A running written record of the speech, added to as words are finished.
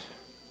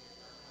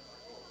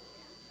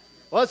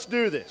Let's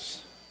do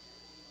this.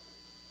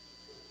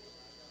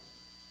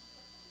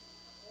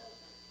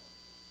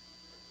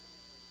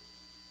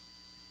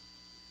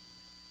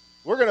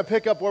 We're going to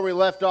pick up where we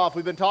left off.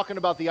 We've been talking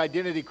about the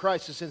identity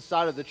crisis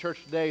inside of the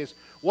church today is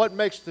what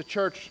makes the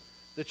church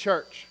the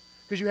church.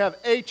 Because you have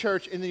a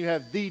church and then you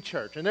have the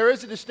church. And there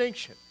is a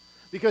distinction.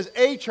 Because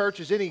a church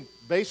is any,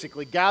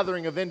 basically,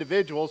 gathering of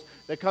individuals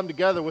that come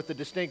together with a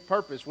distinct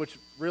purpose, which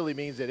really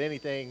means that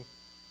anything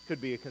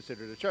could be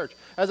considered a church.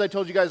 As I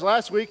told you guys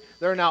last week,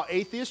 there are now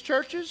atheist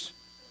churches.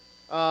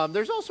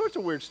 There's all sorts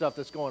of weird stuff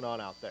that's going on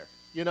out there,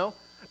 you know.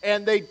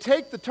 And they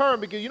take the term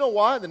because, you know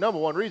why? The number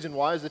one reason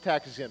why is the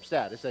tax-exempt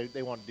status.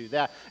 They want to do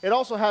that. It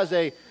also has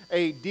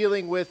a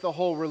dealing with the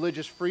whole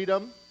religious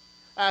freedom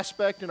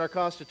aspect in our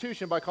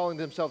Constitution. By calling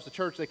themselves a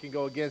church, they can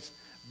go against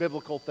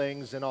biblical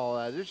things and all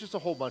that. There's just a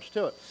whole bunch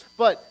to it.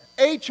 But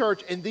a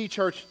church and the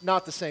church,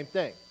 not the same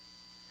thing.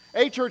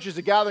 A church is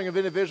a gathering of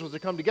individuals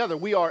that come together.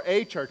 We are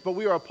a church, but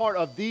we are a part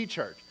of the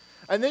church.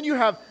 And then you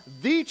have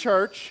the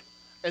church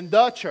and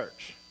the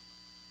church.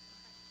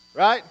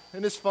 Right?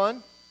 Isn't this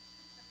fun?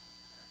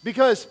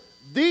 Because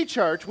the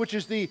church, which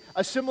is the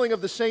assembling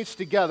of the saints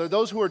together,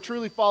 those who are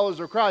truly followers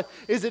of Christ,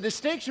 is a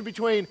distinction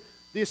between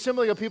the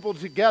assembling of people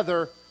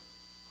together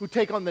who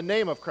take on the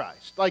name of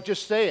Christ. Like,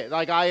 just say it.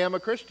 Like, I am a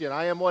Christian.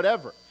 I am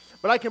whatever.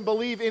 But I can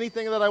believe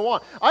anything that I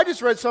want. I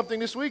just read something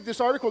this week. This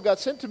article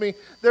got sent to me.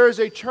 There is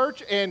a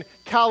church in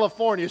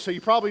California, so you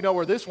probably know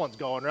where this one's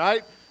going,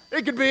 right?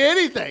 It could be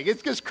anything.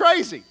 It's just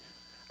crazy.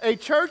 A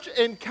church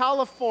in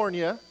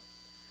California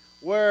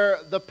where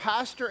the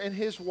pastor and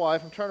his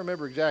wife, I'm trying to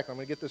remember exactly, I'm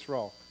going to get this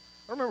wrong.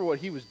 I don't remember what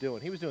he was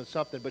doing. He was doing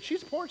something, but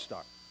she's a porn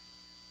star.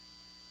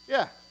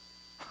 Yeah.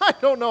 I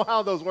don't know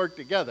how those work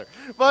together.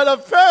 But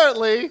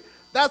apparently,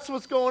 that's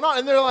what's going on.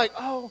 And they're like,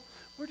 oh,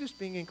 we're just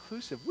being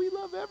inclusive. We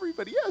love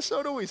everybody. Yeah,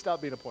 so do we.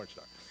 Stop being a porn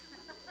star.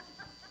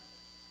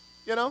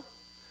 You know?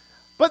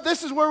 But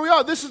this is where we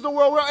are. This is the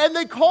world we're in. And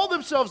they call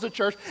themselves a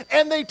church,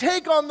 and they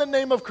take on the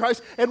name of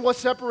Christ, and what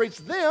separates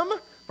them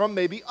from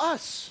maybe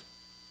us.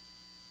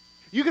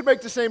 You could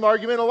make the same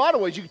argument in a lot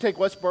of ways. You could take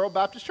Westboro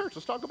Baptist Church.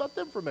 Let's talk about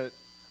them for a minute.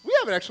 We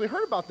haven't actually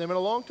heard about them in a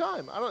long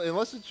time.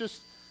 Unless it's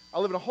just, I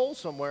live in a hole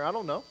somewhere. I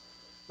don't know.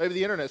 Maybe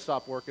the internet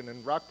stopped working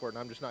in Rockport, and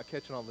I'm just not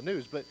catching all the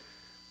news. But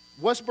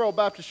Westboro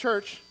Baptist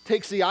Church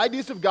takes the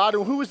ideas of God,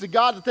 and who is the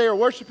God that they are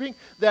worshiping?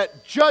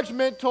 That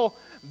judgmental,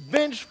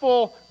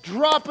 vengeful,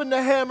 dropping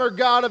the hammer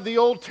God of the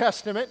Old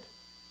Testament.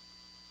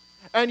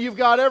 And you've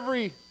got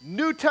every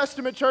New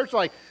Testament church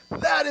like,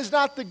 that is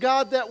not the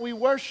God that we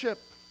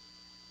worship.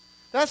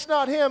 That's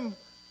not him.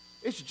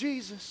 It's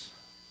Jesus.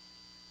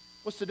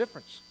 What's the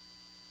difference?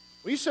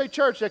 When you say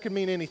church, that could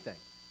mean anything.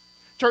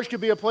 Church could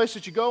be a place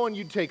that you go and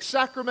you take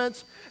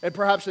sacraments, and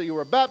perhaps that you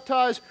were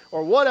baptized,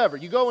 or whatever.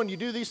 You go and you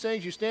do these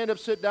things, you stand up,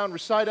 sit down,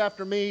 recite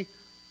after me,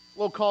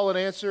 little call and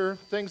answer,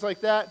 things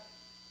like that.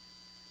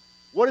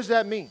 What does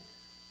that mean?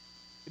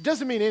 It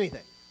doesn't mean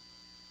anything.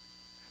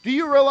 Do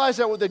you realize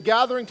that with the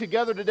gathering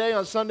together today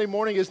on Sunday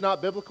morning is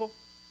not biblical?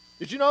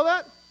 Did you know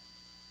that?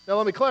 Now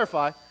let me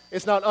clarify.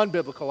 It's not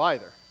unbiblical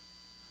either.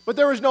 But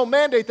there is no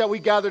mandate that we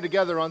gather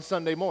together on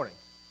Sunday morning.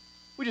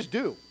 We just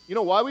do. You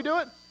know why we do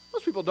it?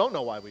 Most people don't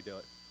know why we do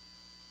it.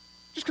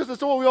 Just because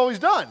that's what we've always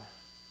done.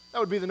 That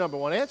would be the number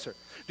one answer.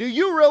 Do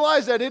you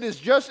realize that it is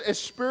just as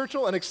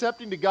spiritual and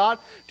accepting to God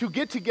to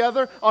get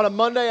together on a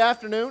Monday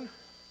afternoon?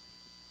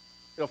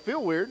 It'll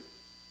feel weird.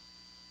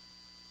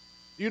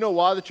 Do you know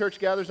why the church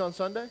gathers on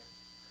Sunday?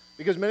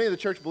 Because many of the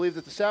church believe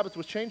that the Sabbath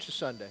was changed to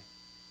Sunday.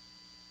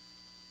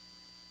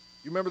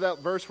 You remember that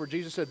verse where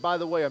Jesus said, by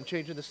the way, I'm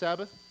changing the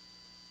Sabbath?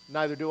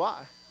 Neither do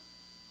I.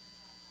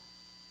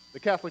 The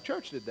Catholic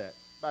Church did that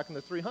back in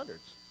the 300s.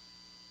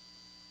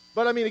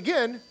 But I mean,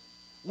 again,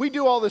 we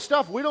do all this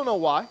stuff. We don't know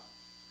why.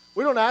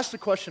 We don't ask the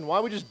question why.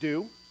 We just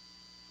do.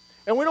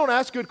 And we don't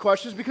ask good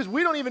questions because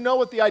we don't even know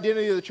what the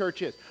identity of the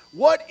church is.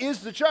 What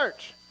is the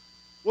church?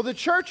 Well, the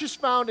church is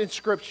found in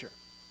Scripture.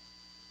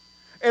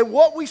 And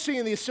what we see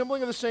in the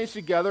assembling of the saints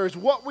together is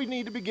what we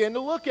need to begin to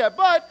look at.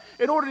 But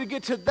in order to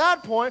get to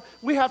that point,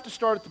 we have to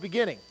start at the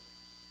beginning.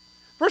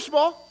 First of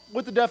all,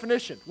 with the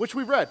definition, which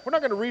we read. We're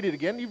not going to read it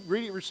again. You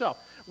read it yourself.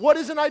 What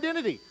is an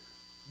identity?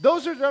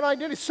 Those are an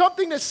identity.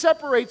 Something that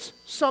separates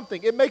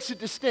something. It makes it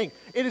distinct.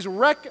 It is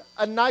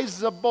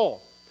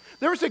recognizable.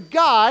 There was a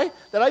guy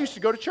that I used to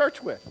go to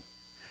church with.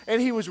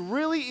 And he was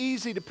really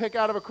easy to pick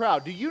out of a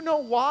crowd. Do you know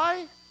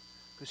why?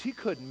 Because he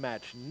couldn't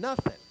match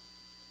nothing.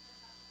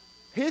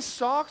 His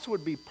socks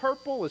would be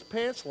purple, his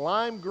pants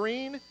lime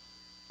green.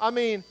 I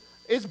mean,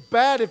 it's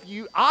bad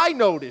I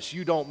notice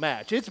you don't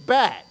match. It's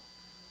bad.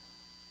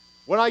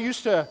 When I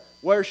used to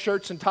wear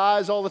shirts and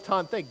ties all the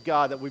time, thank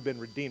God that we've been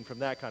redeemed from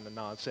that kind of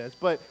nonsense,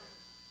 but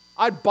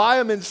I'd buy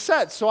them in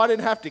sets so I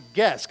didn't have to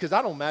guess because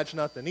I don't match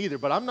nothing either,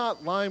 but I'm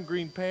not lime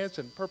green pants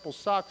and purple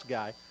socks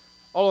guy.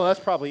 Although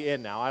that's probably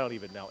in now. I don't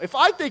even know. If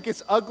I think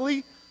it's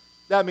ugly,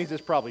 that means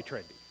it's probably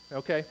trendy,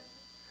 okay?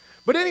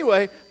 But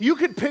anyway, you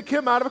could pick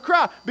him out of a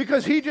crowd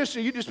because you just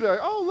be like,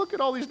 oh, look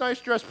at all these nice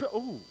dressed people.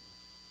 Oh,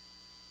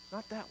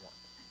 not that one.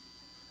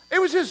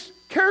 It was his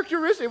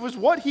characteristic. It was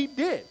what he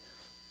did.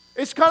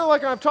 It's kind of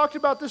like, and I've talked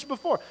about this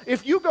before.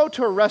 If you go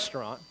to a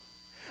restaurant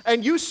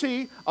and you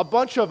see a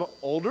bunch of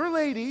older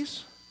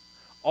ladies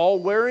all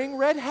wearing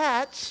red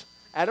hats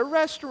at a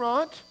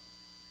restaurant,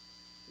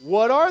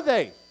 what are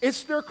they?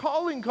 It's their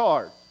calling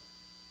card.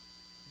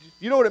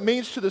 You know what it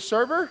means to the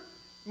server?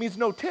 It means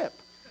no tip.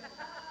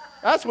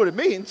 That's what it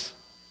means.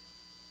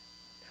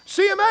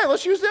 CMA,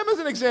 let's use them as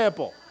an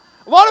example.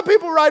 A lot of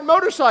people ride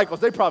motorcycles.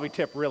 They probably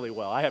tip really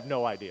well. I have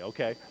no idea,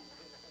 okay?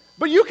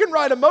 But you can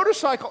ride a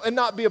motorcycle and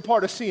not be a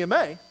part of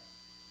CMA.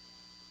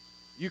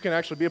 You can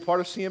actually be a part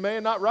of CMA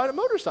and not ride a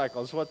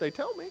motorcycle, is what they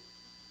tell me.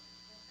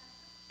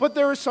 But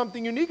there is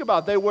something unique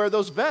about it. They wear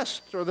those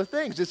vests or the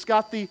things. It's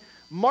got the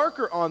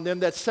marker on them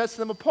that sets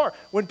them apart.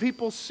 When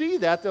people see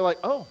that, they're like,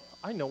 oh,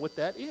 I know what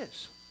that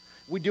is.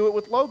 We do it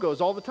with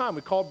logos all the time.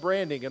 We call it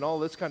branding and all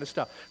this kind of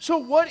stuff. So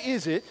what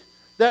is it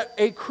that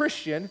a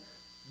Christian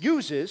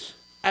uses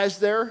as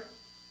their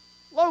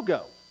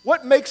logo?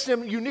 What makes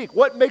them unique?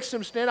 What makes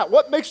them stand out?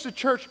 What makes the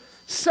church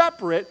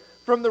separate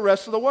from the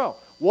rest of the world?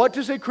 What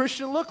does a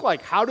Christian look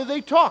like? How do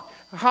they talk?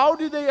 How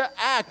do they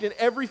act in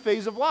every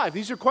phase of life?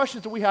 These are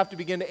questions that we have to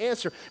begin to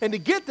answer. And to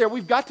get there,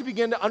 we've got to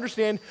begin to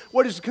understand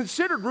what is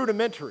considered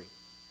rudimentary.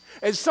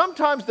 And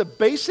sometimes the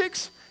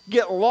basics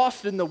get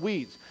lost in the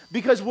weeds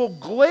because we'll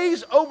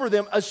glaze over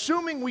them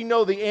assuming we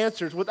know the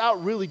answers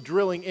without really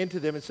drilling into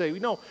them and say,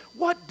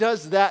 what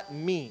does that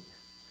mean?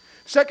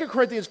 2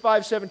 Corinthians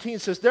 5:17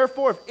 says,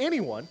 therefore, if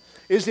anyone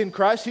is in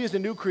Christ, he is a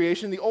new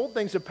creation. The old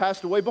things have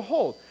passed away.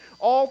 Behold,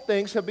 all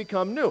things have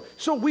become new.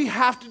 So we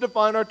have to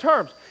define our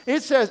terms.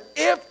 It says,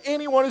 if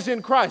anyone is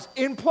in Christ,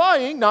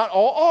 implying not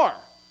all are.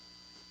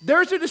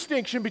 There's a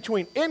distinction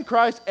between in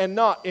Christ and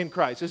not in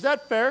Christ. Is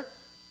that fair?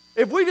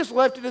 If we just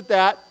left it at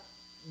that,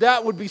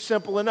 that would be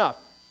simple enough.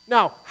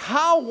 Now,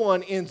 how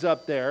one ends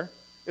up there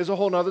is a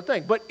whole other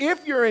thing. But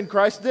if you're in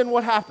Christ, then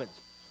what happens?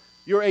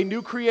 You're a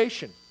new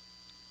creation.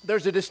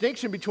 There's a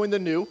distinction between the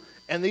new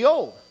and the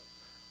old.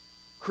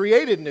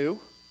 Created new,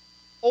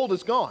 old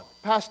is gone,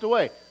 passed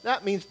away.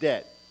 That means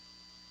dead.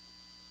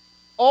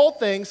 All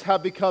things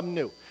have become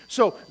new.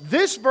 So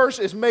this verse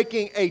is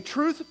making a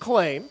truth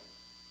claim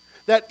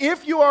that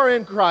if you are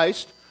in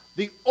Christ,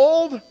 the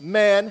old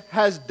man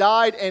has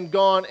died and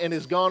gone and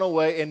is gone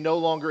away and no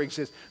longer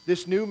exists.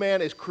 This new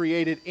man is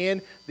created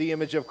in the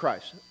image of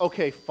Christ.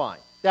 Okay, fine.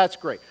 That's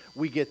great.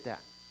 We get that.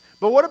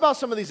 But what about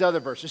some of these other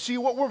verses? See,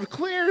 what we're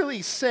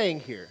clearly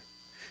saying here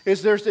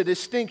is there's a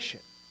distinction.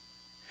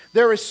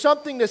 There is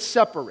something that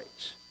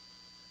separates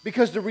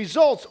because the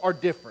results are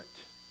different.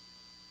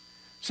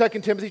 2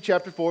 Timothy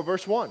chapter 4,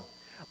 verse 1.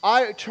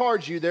 I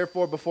charge you,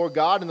 therefore, before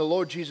God and the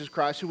Lord Jesus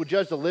Christ, who will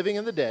judge the living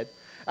and the dead,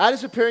 at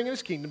his appearing in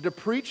his kingdom, to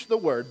preach the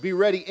word, be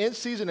ready in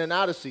season and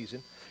out of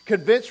season,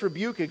 convince,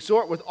 rebuke,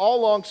 exhort with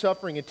all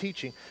long-suffering and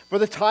teaching. For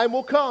the time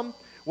will come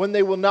when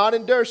they will not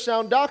endure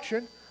sound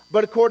doctrine,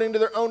 but according to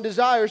their own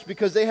desires,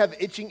 because they have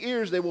itching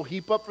ears, they will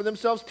heap up for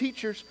themselves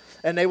teachers,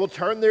 and they will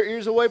turn their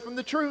ears away from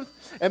the truth,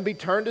 and be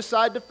turned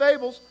aside to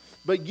fables.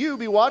 But you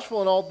be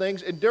watchful in all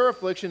things, endure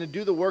affliction, and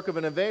do the work of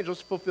an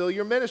evangelist, fulfill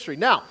your ministry.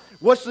 Now,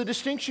 what's the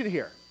distinction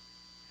here?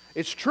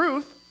 It's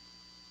truth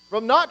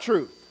from not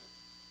truth.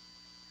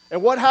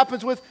 And what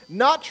happens with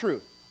not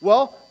truth?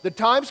 Well, the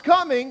time's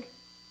coming,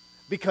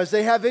 because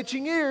they have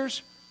itching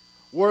ears,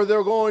 where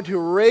they're going to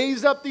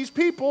raise up these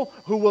people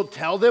who will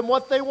tell them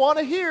what they want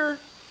to hear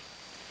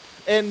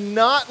and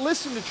not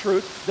listen to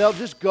truth. They'll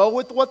just go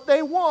with what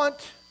they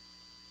want.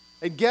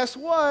 And guess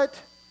what?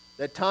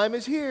 That time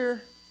is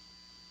here.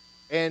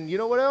 And you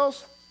know what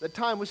else? That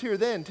time was here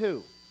then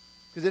too.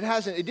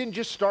 Because it didn't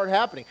just start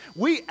happening.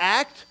 We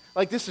act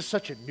like this is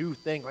such a new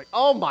thing. Like,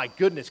 oh my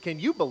goodness, can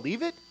you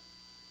believe it?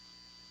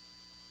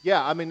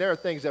 Yeah, I mean, there are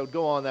things that would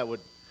go on that would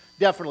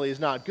definitely is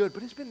not good,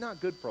 but it's been not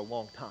good for a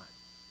long time.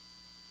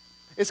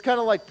 It's kind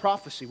of like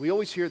prophecy. We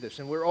always hear this,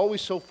 and we're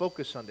always so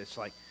focused on this.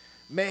 Like,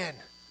 man,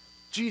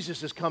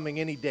 Jesus is coming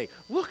any day.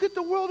 Look at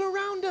the world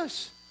around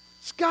us.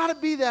 It's got to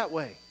be that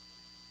way.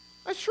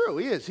 That's true.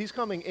 He is. He's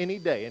coming any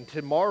day, and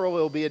tomorrow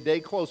will be a day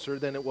closer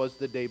than it was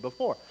the day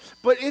before.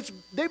 But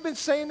they've been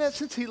saying that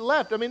since he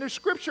left. I mean, there's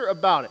scripture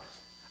about it.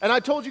 And I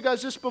told you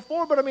guys this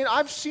before, but I mean,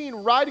 I've seen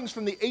writings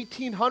from the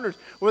 1800s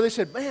where they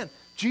said, man,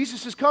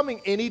 Jesus is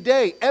coming any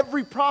day.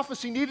 Every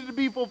prophecy needed to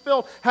be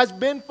fulfilled has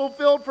been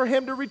fulfilled for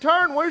him to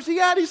return. Where's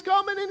he at? He's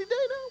coming any day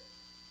now.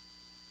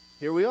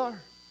 Here we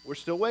are. We're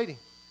still waiting.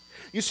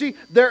 You see,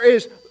 there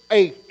is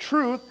a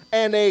truth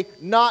and a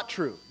not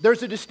truth.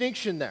 There's a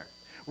distinction there.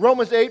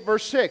 Romans 8,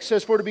 verse 6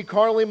 says, for to be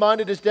carnally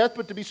minded is death,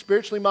 but to be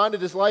spiritually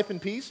minded is life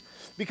and peace.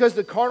 Because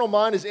the carnal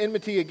mind is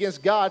enmity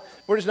against God,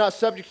 for it is not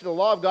subject to the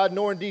law of God,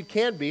 nor indeed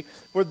can be.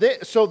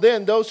 So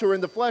then those who are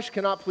in the flesh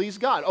cannot please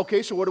God.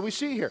 Okay, so what do we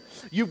see here?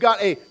 You've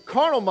got a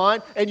carnal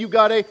mind and you've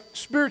got a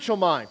spiritual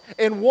mind.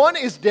 And one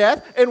is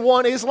death and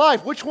one is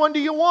life. Which one do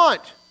you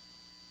want?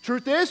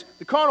 Truth is,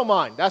 the carnal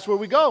mind. That's where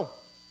we go.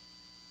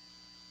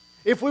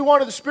 If we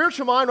wanted the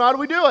spiritual mind, how do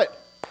we do it?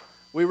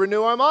 We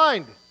renew our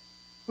mind.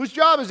 Whose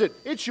job is it?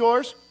 It's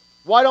yours.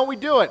 Why don't we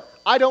do it?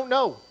 I don't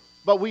know,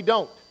 but we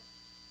don't.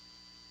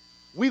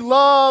 We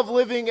love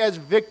living as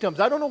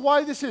victims. I don't know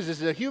why this is.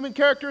 Is it a human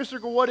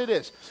characteristic or what it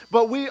is?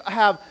 But we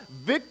have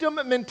victim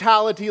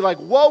mentality like,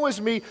 woe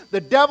is me,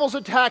 the devil's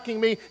attacking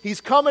me,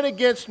 he's coming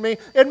against me.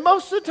 And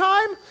most of the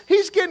time,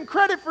 he's getting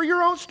credit for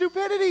your own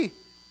stupidity.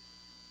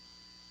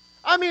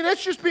 I mean,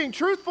 that's just being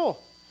truthful.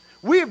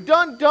 We have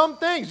done dumb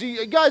things.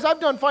 Guys,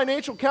 I've done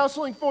financial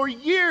counseling for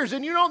years.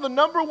 And you know the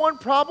number one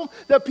problem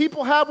that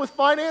people have with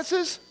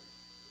finances?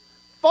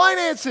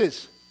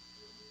 Finances.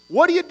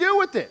 What do you do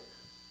with it?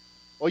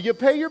 Well, you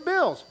pay your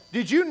bills.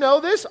 Did you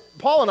know this?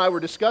 Paul and I were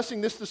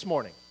discussing this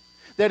morning.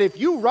 That if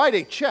you write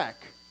a check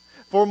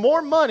for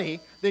more money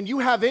than you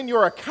have in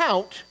your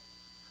account,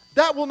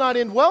 that will not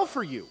end well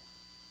for you.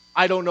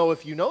 I don't know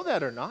if you know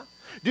that or not.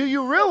 Do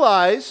you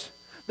realize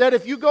that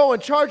if you go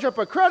and charge up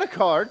a credit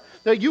card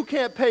that you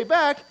can't pay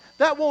back,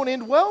 that won't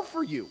end well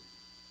for you?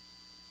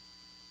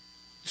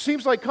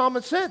 Seems like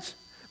common sense.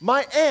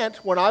 My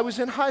aunt, when I was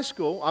in high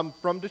school, I'm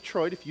from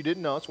Detroit, if you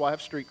didn't know, that's why I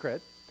have street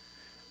cred,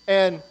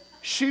 and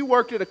she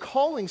worked at a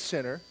calling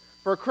center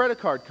for a credit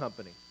card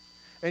company.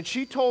 And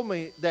she told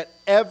me that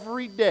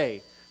every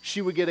day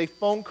she would get a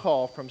phone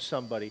call from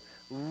somebody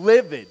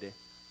livid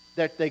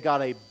that they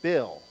got a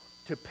bill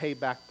to pay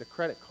back the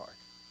credit card.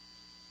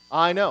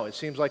 I know, it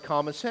seems like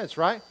common sense,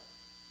 right?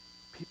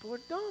 People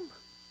are dumb.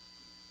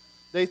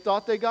 They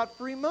thought they got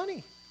free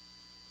money.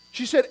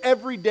 She said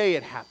every day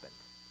it happened.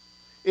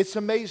 It's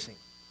amazing.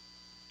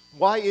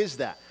 Why is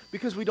that?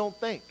 Because we don't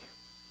think.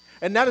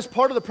 And that is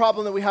part of the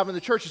problem that we have in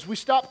the church is we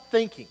stop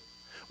thinking.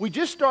 We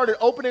just started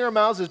opening our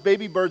mouths as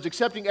baby birds,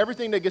 accepting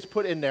everything that gets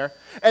put in there,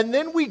 and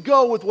then we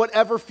go with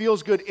whatever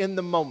feels good in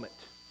the moment.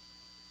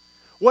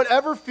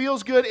 Whatever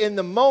feels good in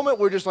the moment,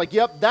 we're just like,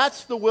 yep,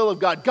 that's the will of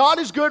God. God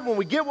is good when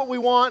we get what we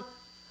want,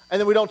 and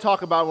then we don't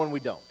talk about it when we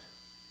don't.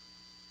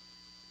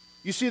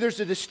 You see, there's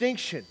a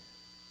distinction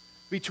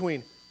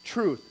between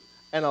truth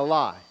and a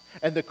lie,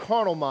 and the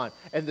carnal mind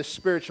and the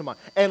spiritual mind,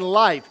 and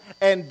life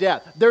and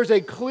death. There's a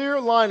clear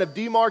line of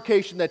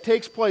demarcation that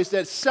takes place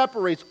that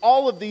separates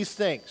all of these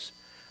things.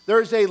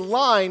 There's a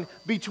line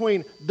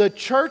between the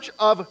church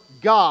of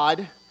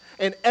God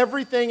and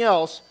everything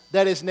else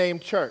that is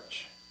named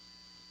church.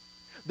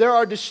 There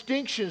are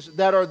distinctions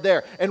that are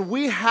there, and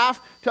we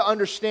have to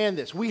understand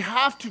this. We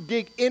have to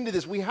dig into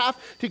this. We have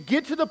to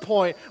get to the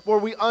point where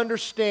we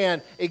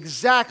understand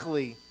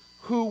exactly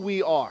who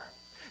we are.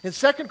 In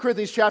 2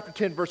 Corinthians chapter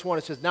 10, verse 1,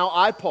 it says, "Now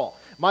I, Paul,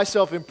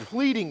 myself am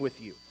pleading with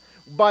you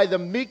by the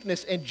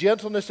meekness and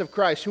gentleness of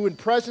Christ, who in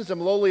presence am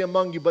lowly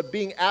among you, but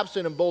being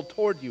absent am bold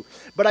toward you.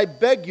 But I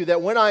beg you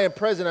that when I am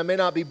present, I may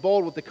not be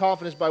bold with the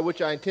confidence by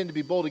which I intend to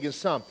be bold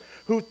against some,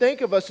 who think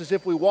of us as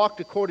if we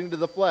walked according to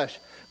the flesh.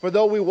 For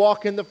though we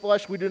walk in the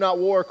flesh, we do not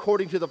war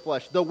according to the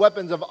flesh. The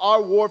weapons of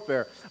our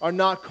warfare are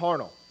not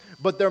carnal,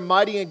 but they're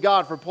mighty in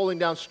God for pulling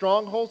down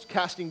strongholds,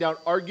 casting down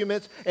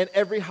arguments, and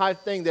every high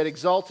thing that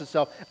exalts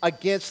itself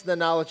against the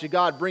knowledge of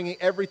God, bringing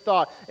every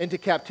thought into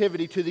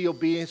captivity to the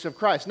obedience of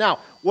Christ." Now,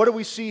 what do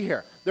we see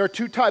here? There are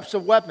two types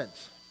of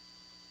weapons.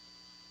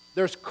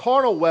 There's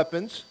carnal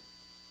weapons,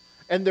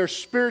 and there's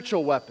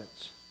spiritual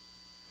weapons.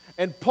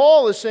 And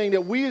Paul is saying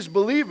that we as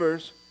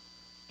believers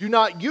do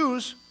not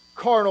use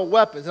carnal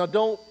weapons. Now,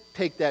 don't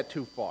take that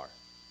too far.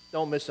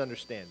 Don't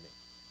misunderstand me.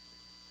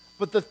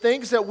 But the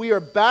things that we are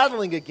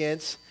battling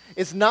against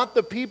is not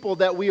the people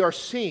that we are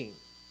seeing.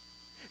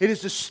 It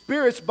is the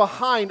spirits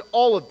behind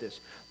all of this.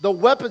 The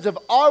weapons of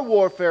our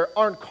warfare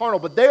aren't carnal,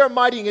 but they are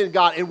mighty in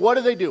God. And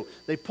what do?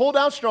 They pull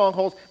down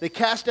strongholds, they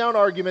cast down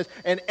arguments,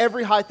 and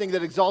every high thing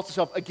that exalts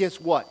itself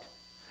against what?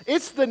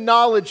 It's the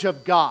knowledge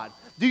of God.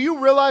 Do you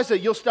realize that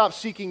you'll stop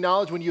seeking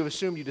knowledge when you've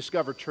assumed you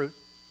discovered truth?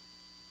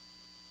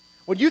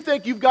 When you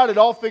think you've got it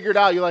all figured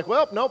out, you're like,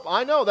 well, nope,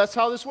 I know, that's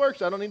how this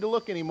works. I don't need to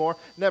look anymore.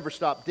 Never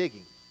stop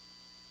digging.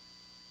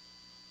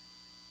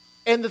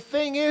 And the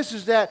thing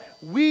is that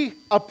we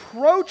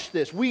approach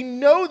this, we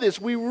know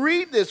this, we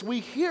read this, we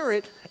hear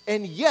it,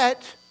 and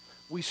yet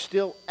we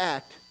still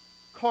act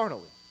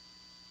carnally.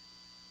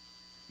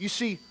 You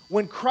see,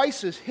 when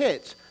crisis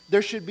hits,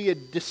 there should be a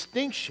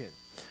distinction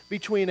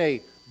between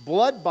a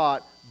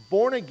blood-bought,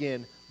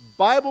 born-again,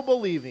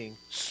 Bible-believing,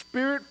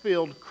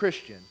 Spirit-filled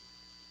Christian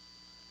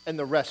and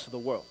the rest of the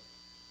world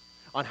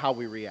on how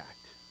we react.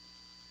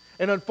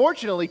 And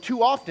unfortunately,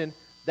 too often,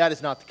 that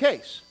is not the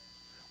case.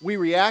 We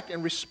react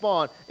and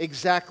respond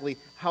exactly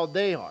how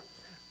they are.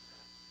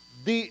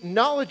 The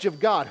knowledge of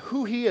God,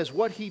 who He is,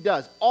 what He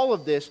does, all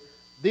of this,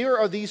 there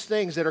are these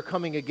things that are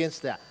coming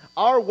against that.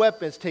 Our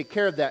weapons take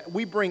care of that.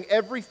 We bring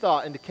every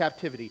thought into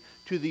captivity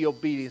to the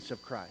obedience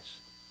of Christ.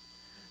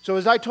 So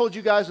as I told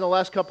you guys in the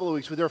last couple of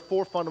weeks, there are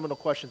 4 fundamental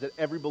questions that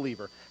every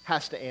believer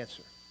has to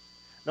answer.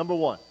 Number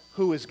 1,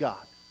 who is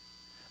God?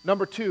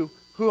 Number 2,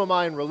 who am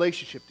I in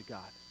relationship to God?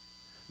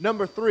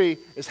 Number 3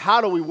 is how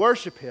do we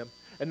worship Him?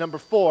 And number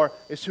 4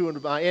 is who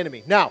is my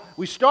enemy. Now,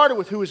 we started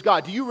with who is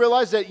God. Do you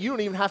realize that you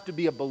don't even have to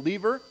be a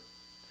believer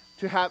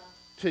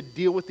to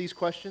deal with these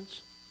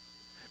questions?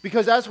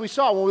 Because as we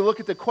saw, when we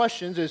look at the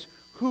questions is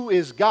who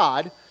is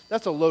God,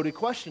 that's a loaded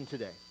question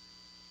today.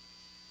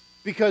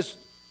 Because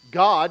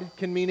God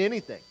can mean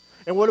anything.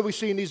 And what do we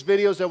see in these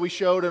videos that we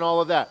showed and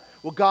all of that?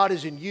 Well, God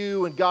is in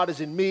you, and God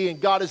is in me,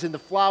 and God is in the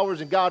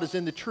flowers, and God is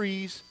in the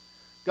trees.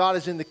 God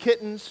is in the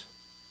kittens,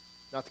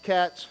 not the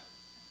cats.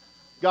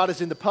 God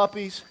is in the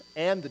puppies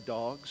and the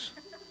dogs.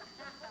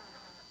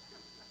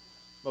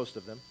 Most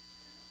of them.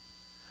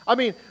 I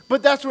mean,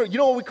 but that's what, you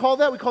know what we call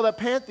that? We call that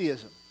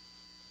pantheism.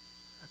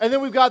 And then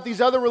we've got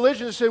these other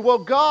religions that say, well,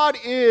 God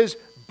is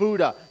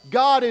Buddha.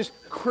 God is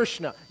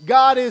Krishna.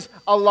 God is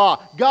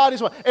Allah. God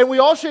is what? And we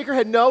all shake our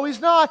head, no, he's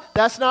not.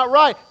 That's not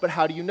right. But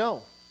how do you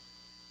know?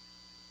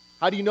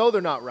 How do you know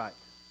they're not right?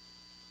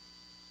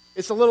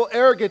 It's a little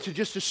arrogant to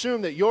just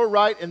assume that you're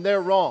right and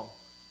they're wrong.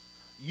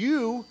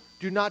 You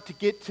do not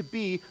get to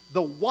be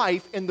the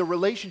wife in the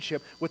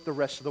relationship with the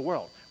rest of the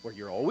world, where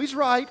you're always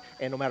right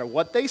and no matter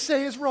what they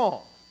say is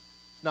wrong.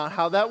 Not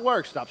how that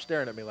works. Stop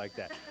staring at me like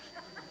that.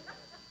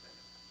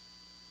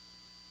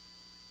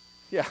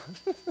 Yeah.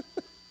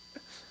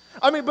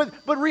 I mean,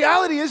 but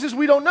reality is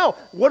we don't know.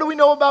 What do we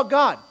know about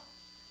God?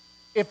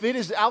 If it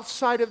is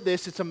outside of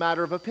this, it's a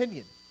matter of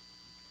opinion.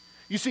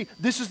 You see,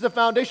 this is the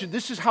foundation.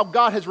 This is how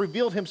God has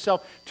revealed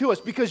himself to us.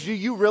 Because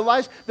you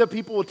realize that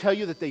people will tell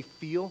you that they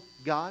feel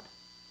God?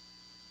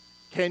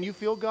 Can you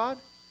feel God?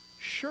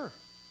 Sure.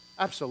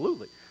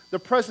 Absolutely. The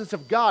presence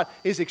of God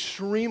is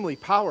extremely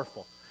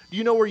powerful. Do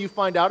you know where you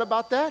find out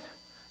about that?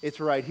 It's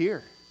right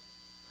here.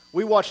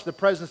 We watched the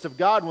presence of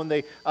God when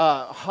they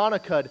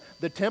Hanukkah'd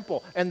the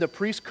temple, and the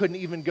priest couldn't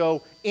even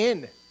go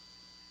in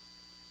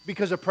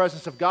because the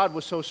presence of God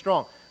was so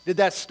strong. Did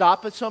that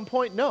stop at some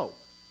point? No.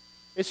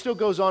 It still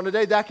goes on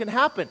today. That can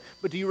happen.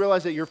 But do you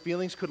realize that your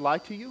feelings could lie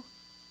to you?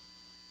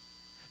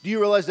 Do you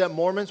realize that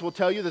Mormons will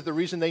tell you that the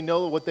reason they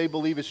know what they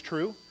believe is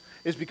true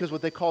is because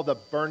what they call the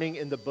burning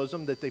in the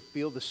bosom, that they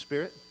feel the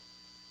Spirit?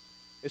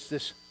 It's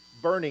this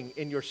burning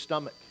in your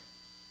stomach.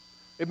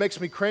 It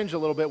makes me cringe a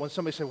little bit when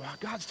somebody says, well,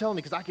 God's telling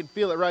me because I can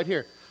feel it right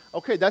here.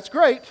 Okay, that's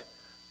great.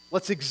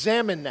 Let's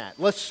examine that.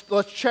 Let's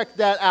check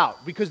that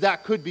out because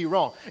that could be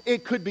wrong.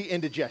 It could be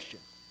indigestion.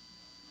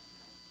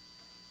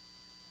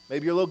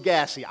 Maybe you're a little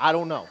gassy. I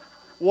don't know.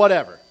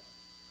 Whatever.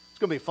 It's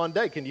going to be a fun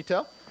day. Can you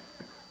tell?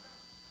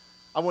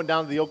 I went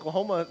down to the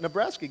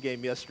Oklahoma-Nebraska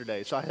game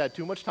yesterday, so I had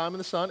too much time in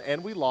the sun,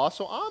 and we lost,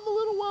 so I'm a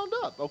little wound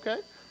up, okay?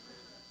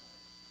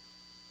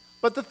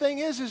 But the thing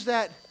is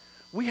that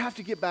we have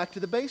to get back to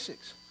the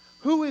basics.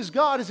 Who is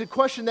God is a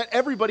question that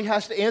everybody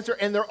has to answer,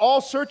 and they're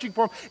all searching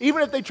for him,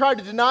 even if they try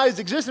to deny his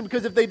existence,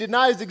 because if they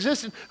deny his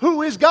existence,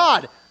 who is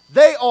God?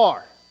 They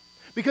are.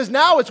 Because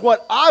now it's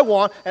what I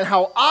want and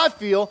how I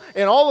feel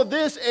and all of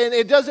this, and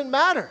it doesn't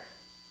matter.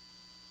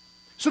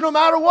 So no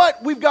matter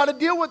what, we've got to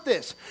deal with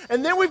this.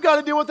 And then we've got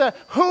to deal with that.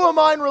 Who am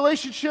I in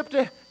relationship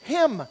to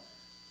him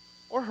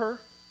or her?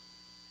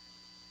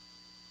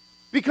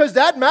 Because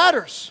that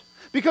matters.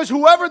 Because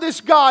whoever this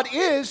God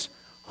is,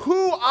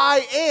 who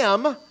I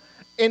am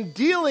in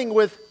dealing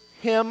with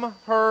him,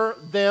 her,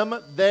 them,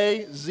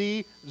 they,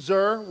 ze,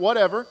 zer,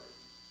 whatever.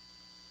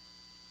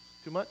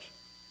 Too much?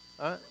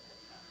 All right.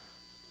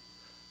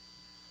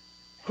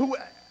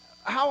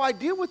 How I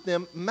deal with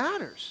them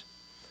matters.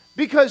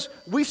 Because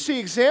we see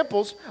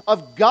examples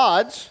of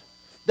gods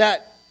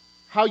that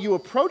how you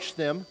approach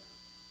them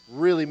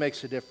really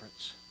makes a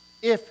difference.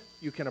 If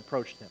you can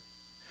approach them.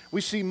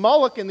 We see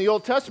Moloch in the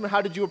Old Testament.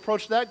 How did you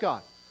approach that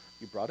god?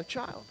 You brought a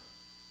child.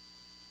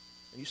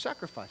 And you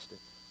sacrificed it.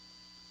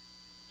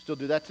 Still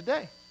do that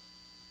today.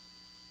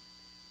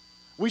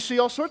 We see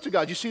all sorts of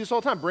gods. You see this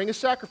all the time. Bring a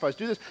sacrifice.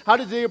 Do this. How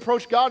did they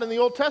approach God in the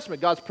Old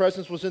Testament? God's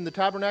presence was in the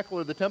tabernacle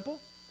or the temple.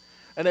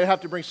 And they'd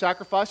have to bring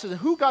sacrifices. And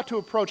who got to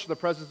approach the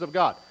presence of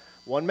God?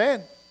 One man.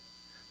 It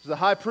was the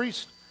high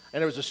priest.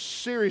 And there was a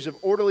series of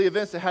orderly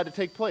events that had to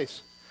take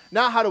place.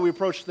 Now how do we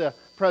approach the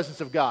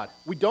presence of God?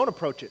 We don't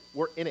approach it.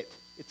 We're in it.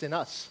 It's in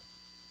us.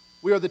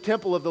 We are the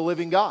temple of the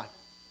living God.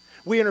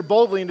 We enter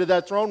boldly into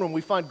that throne room.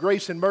 We find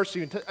grace and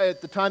mercy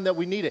at the time that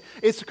we need it.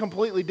 It's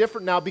completely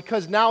different now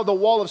because now the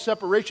wall of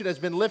separation has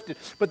been lifted.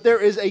 But there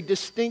is a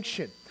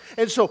distinction.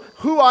 And so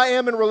who I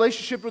am in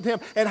relationship with him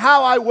and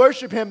how I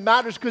worship him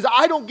matters because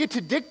I don't get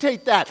to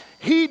dictate that.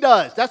 He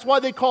does. That's why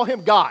they call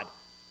him God.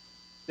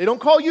 They don't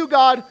call you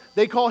God.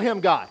 They call him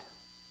God.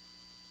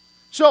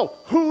 So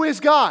who is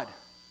God?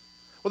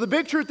 Well, the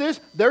big truth is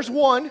there's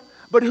one,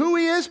 but who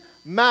he is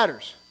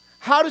matters.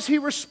 How does he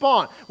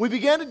respond? We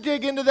began to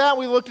dig into that.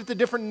 We looked at the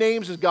different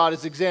names of God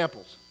as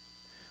examples.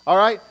 All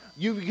right?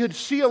 You could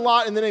see a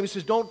lot in the name. It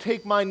says, don't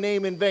take my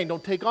name in vain.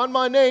 Don't take on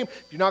my name.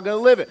 You're not going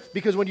to live it.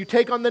 Because when you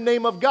take on the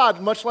name of God,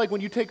 much like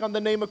when you take on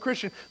the name of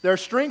Christian, there are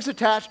strings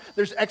attached.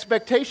 There's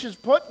expectations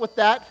put with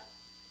that.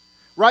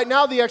 Right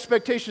now, the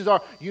expectations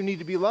are, you need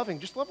to be loving.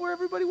 Just love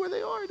everybody where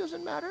they are. It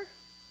doesn't matter.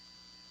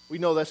 We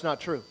know that's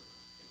not true.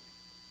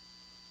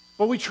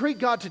 But we treat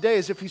God today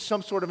as if he's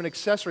some sort of an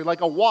accessory, like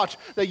a watch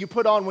that you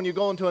put on when you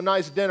go into a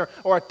nice dinner,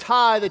 or a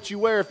tie that you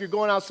wear if you're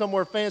going out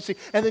somewhere fancy,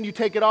 and then you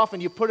take it off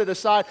and you put it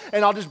aside,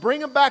 and I'll just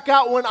bring him back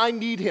out when I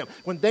need him.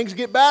 When things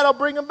get bad, I'll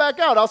bring him back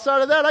out.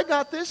 Outside of that, I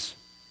got this.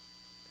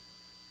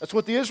 That's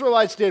what the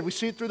Israelites did. We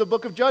see it through the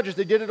book of Judges.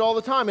 They did it all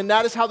the time, and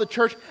that is how the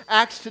church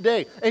acts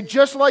today. And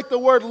just like the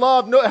word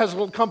love has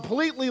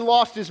completely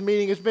lost its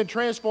meaning, it's been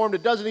transformed,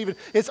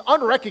 it's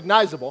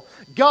unrecognizable.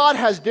 God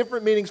has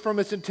different meanings from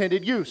its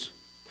intended use.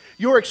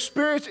 Your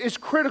experience is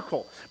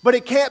critical, but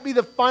it can't be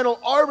the final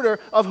arbiter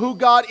of who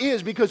God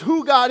is, because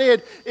who God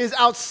is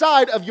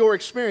outside of your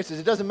experiences.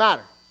 It doesn't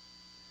matter.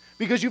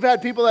 Because you've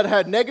had people that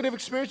have had negative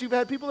experiences, you've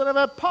had people that have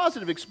had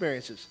positive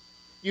experiences.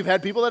 You've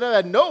had people that have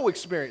had no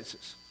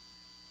experiences.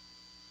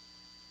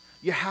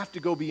 You have to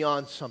go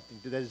beyond something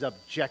that is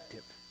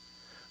objective.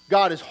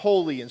 God is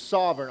holy and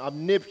sovereign,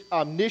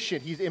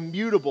 omniscient. He's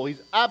immutable.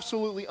 He's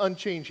absolutely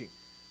unchanging.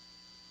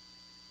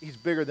 He's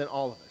bigger than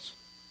all of us.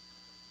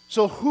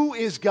 So who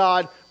is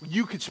God?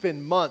 You could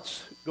spend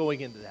months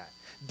going into that,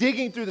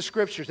 digging through the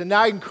scriptures. And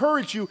I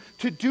encourage you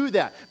to do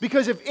that.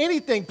 Because if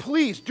anything,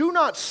 please do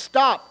not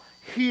stop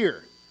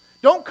here.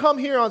 Don't come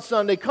here on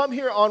Sunday, come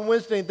here on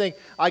Wednesday and think,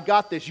 I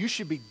got this. You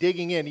should be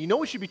digging in. You know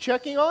what you should be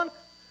checking on?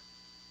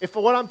 If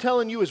what I'm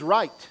telling you is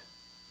right.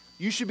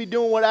 You should be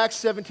doing what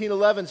Acts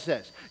 17:11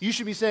 says. You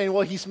should be saying,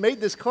 well, he's made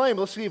this claim.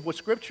 Let's see what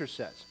Scripture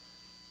says.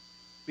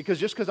 Because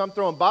just because I'm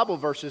throwing Bible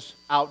verses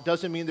out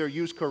doesn't mean they're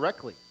used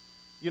correctly.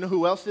 You know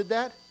who else did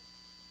that?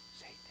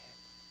 Satan.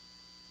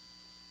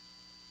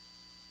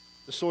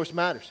 The source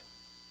matters.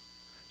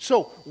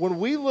 So when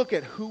we look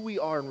at who we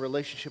are in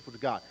relationship with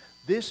God,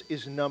 this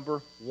is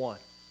number one.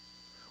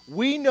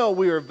 We know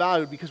we are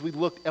valued because we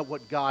looked at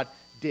what God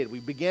did. We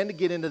began to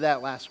get into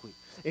that last week.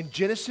 In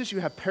Genesis, you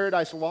have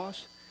paradise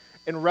lost.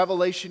 In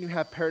Revelation, you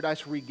have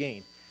paradise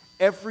regained.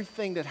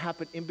 Everything that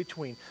happened in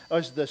between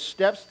is the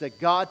steps that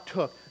God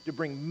took to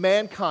bring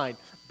mankind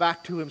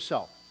back to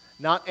himself.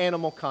 Not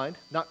animal kind,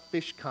 not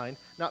fish kind,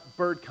 not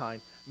bird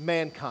kind,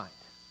 mankind.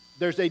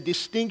 There's a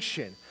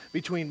distinction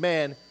between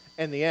man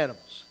and the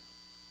animals.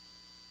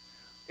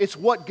 It's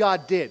what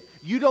God did.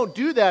 You don't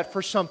do that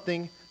for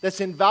something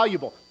that's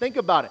invaluable. Think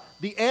about it.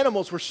 The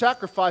animals were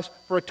sacrificed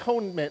for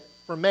atonement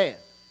for man.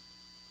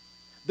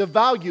 The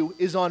value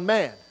is on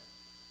man.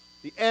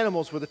 The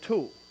animals were the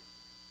tool.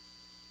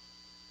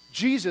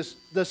 Jesus,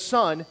 the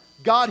Son,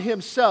 God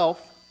himself,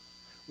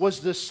 was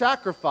the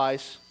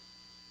sacrifice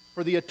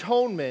for the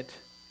atonement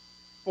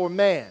for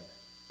man.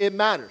 It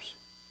matters.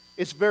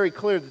 It's very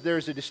clear that there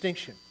is a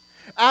distinction.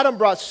 Adam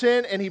brought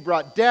sin and he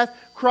brought death.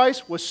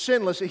 Christ was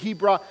sinless and he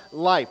brought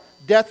life.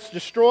 Death's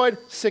destroyed,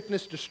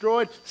 sickness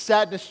destroyed,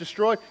 sadness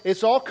destroyed.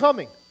 It's all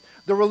coming.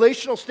 The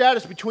relational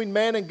status between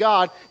man and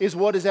God is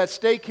what is at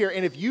stake here.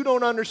 And if you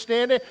don't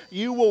understand it,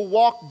 you will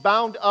walk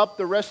bound up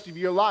the rest of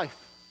your life.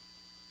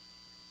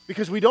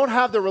 Because we don't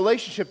have the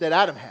relationship that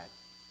Adam had.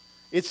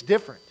 It's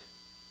different.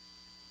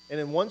 And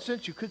in one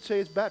sense, you could say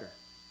it's better.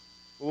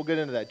 But we'll get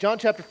into that. John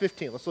chapter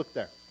 15. Let's look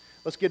there.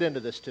 Let's get into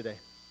this today.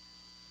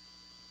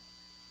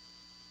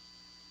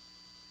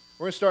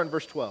 We're going to start in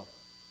verse 12.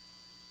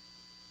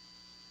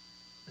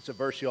 It's a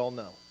verse you all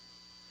know.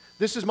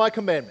 This is my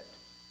commandment,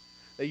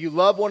 that you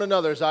love one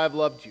another as I have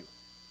loved you.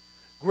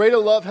 Greater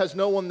love has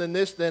no one than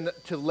this, than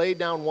to lay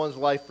down one's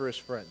life for his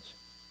friends.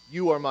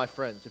 You are my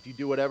friends, if you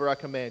do whatever I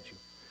command you.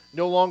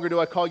 No longer do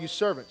I call you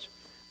servants,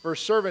 for a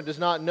servant does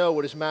not know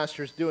what his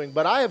master is doing.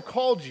 But I have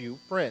called you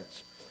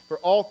friends, for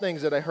all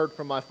things that I heard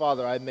from my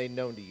Father I have made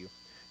known to you.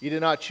 You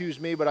did not choose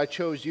me, but I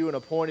chose you and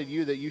appointed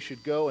you that you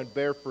should go and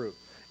bear fruit,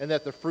 and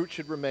that the fruit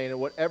should remain. And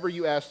whatever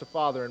you ask the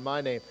Father in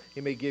my name,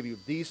 he may give you.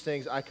 These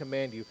things I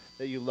command you,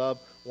 that you love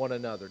one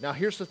another. Now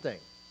here's the thing.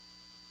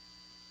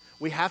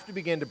 We have to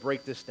begin to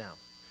break this down.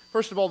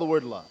 First of all, the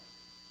word love.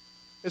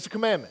 It's a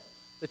commandment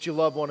that you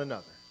love one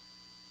another.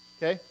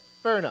 Okay?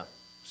 Fair enough.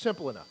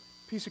 Simple enough.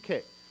 Piece of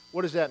cake.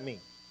 What does that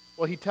mean?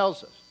 Well, he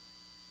tells us.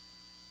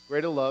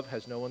 Greater love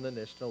has no one than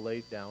this, to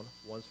lay down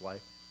one's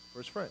life for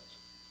his friends.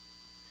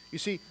 You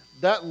see,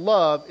 that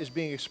love is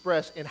being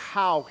expressed in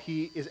how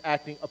he is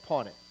acting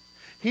upon it.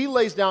 He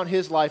lays down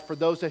his life for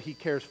those that he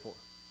cares for.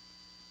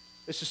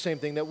 It's the same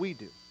thing that we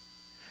do.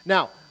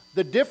 Now,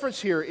 the difference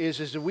here is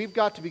that we've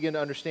got to begin to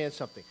understand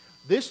something.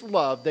 This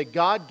love that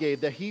God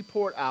gave, that he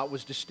poured out,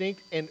 was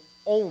distinct and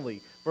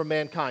only for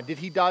mankind. Did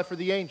he die for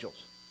the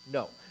angels?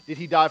 No. Did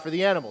he die for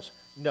the animals?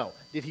 No.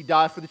 Did he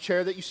die for the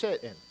chair that you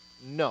sit in?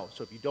 No.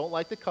 So if you don't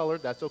like the color,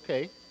 that's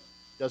okay.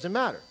 Doesn't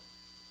matter.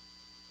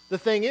 The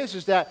thing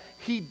is that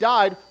he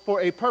died for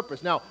a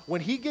purpose. Now,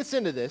 when he gets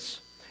into this,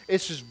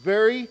 it's this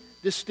very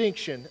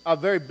distinction, a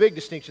very big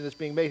distinction that's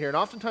being made here. And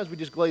oftentimes we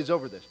just glaze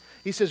over this.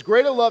 He says,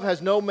 greater love has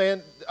no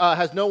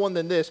one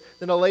than this,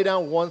 than to lay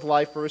down one's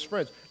life for his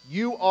friends.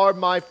 You are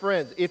my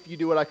friends if you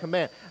do what I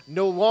command.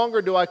 No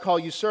longer do I call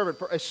you servant,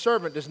 for a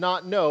servant does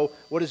not know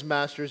what his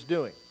master is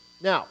doing.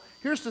 Now,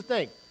 here's the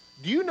thing.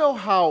 Do you know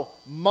how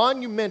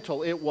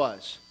monumental it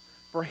was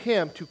for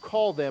him to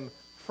call them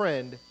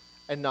friend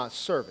and not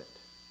servant?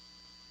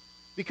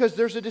 Because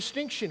there's a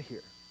distinction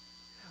here.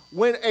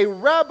 When a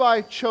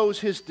rabbi chose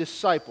his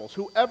disciples,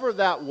 whoever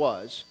that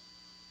was,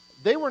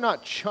 they were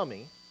not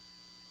chummy.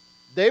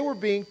 They were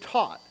being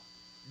taught.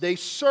 They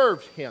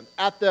served him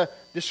at the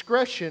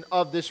discretion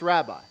of this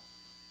rabbi.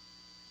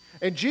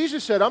 And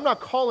Jesus said, I'm not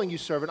calling you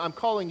servant, I'm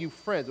calling you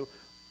friend.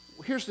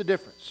 here's the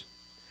difference.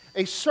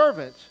 A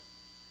servant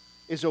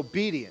is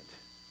obedient,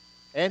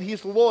 and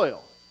he's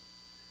loyal,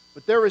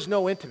 but there is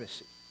no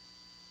intimacy.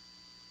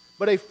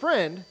 But a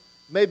friend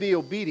may be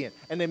obedient,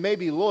 and they may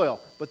be loyal,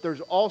 but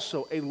there's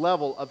also a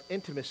level of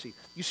intimacy.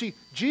 You see,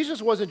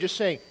 Jesus wasn't just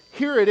saying,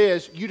 here it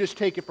is, you just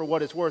take it for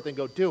what it's worth and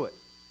go do it.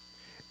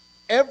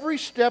 Every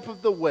step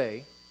of the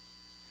way,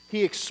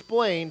 he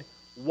explained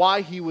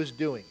why he was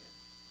doing it.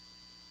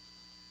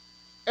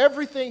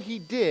 Everything he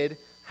did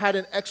had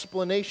an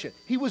explanation.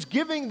 He was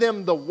giving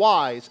them the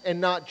whys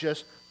and not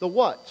just the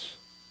whats.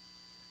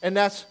 And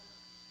that's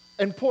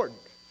important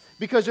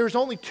because there's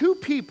only two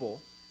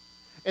people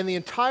in the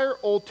entire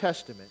Old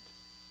Testament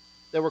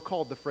that were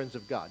called the friends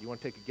of God. You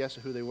want to take a guess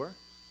at who they were?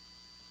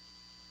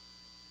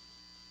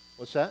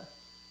 What's that?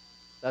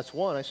 That's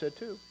one. I said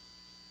two.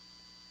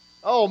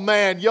 Oh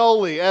man,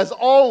 Yoli, as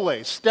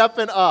always,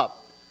 stepping up.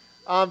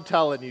 I'm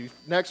telling you,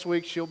 next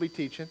week she'll be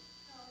teaching.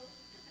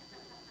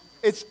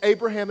 It's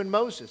Abraham and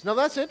Moses. Now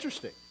that's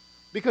interesting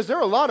because there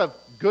are a lot of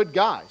good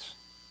guys.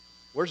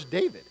 Where's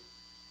David?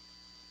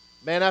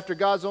 Man after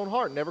God's own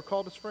heart, never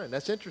called his friend.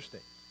 That's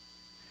interesting.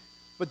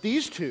 But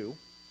these two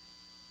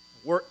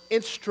were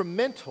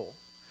instrumental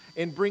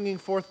in bringing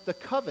forth the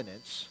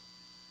covenants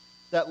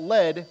that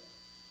led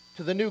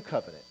to the new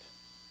covenant.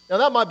 Now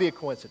that might be a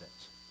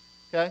coincidence,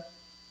 okay?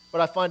 But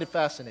I find it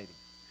fascinating.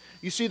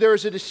 You see, there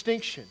is a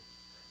distinction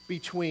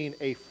between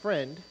a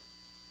friend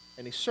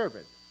and a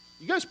servant.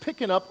 You guys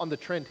picking up on the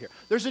trend here?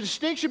 There's a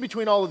distinction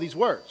between all of these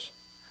words,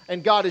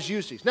 and God has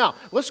used these. Now,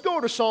 let's go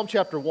to Psalm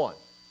chapter 1.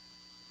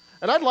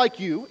 And I'd like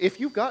you, if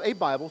you've got a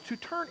Bible, to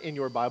turn in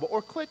your Bible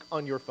or click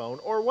on your phone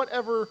or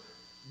whatever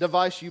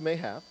device you may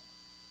have.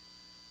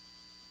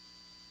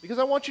 Because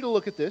I want you to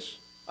look at this.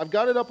 I've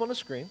got it up on the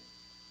screen.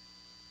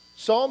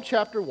 Psalm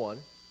chapter 1.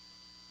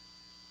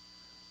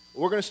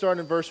 We're going to start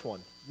in verse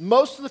 1.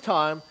 Most of the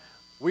time,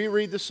 we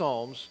read the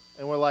Psalms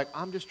and we're like,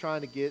 I'm just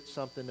trying to get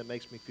something that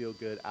makes me feel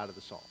good out of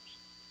the Psalms.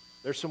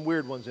 There's some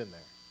weird ones in there.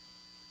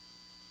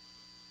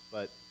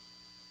 But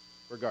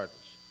regardless.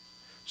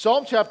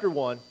 Psalm chapter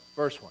 1,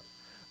 verse 1.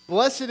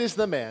 Blessed is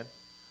the man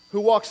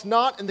who walks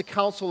not in the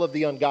counsel of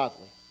the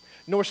ungodly,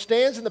 nor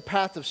stands in the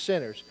path of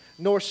sinners,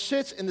 nor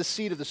sits in the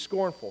seat of the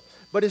scornful,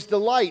 but his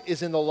delight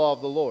is in the law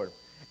of the Lord.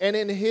 And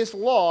in his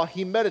law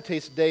he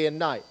meditates day and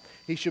night.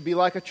 He should be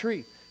like a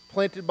tree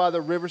planted by the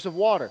rivers of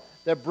water,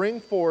 that bring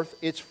forth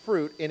its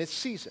fruit in its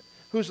season,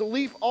 whose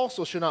leaf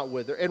also shall not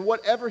wither, and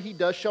whatever he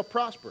does shall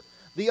prosper.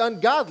 The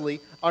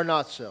ungodly are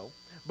not so,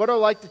 but are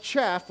like the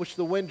chaff which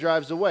the wind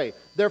drives away.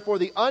 Therefore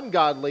the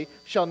ungodly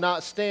shall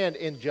not stand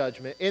in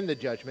the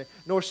judgment,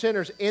 nor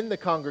sinners in the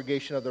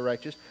congregation of the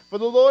righteous. For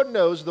the Lord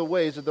knows the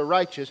ways of the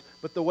righteous,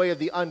 but the way of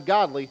the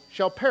ungodly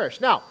shall perish.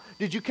 Now,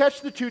 did you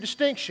catch the two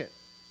distinctions?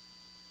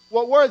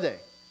 What were they?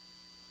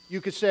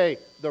 You could say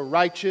the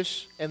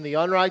righteous and the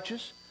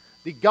unrighteous,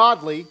 the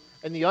godly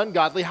and the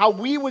ungodly. How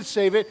we would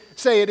say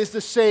it is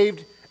the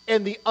saved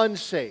and the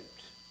unsaved.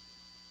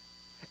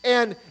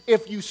 And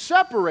if you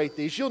separate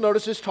these, you'll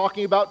notice it's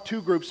talking about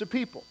two groups of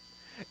people.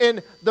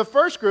 And the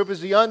first group is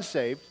the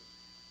unsaved.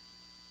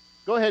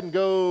 Go ahead and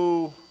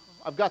go.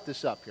 I've got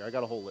this up here. I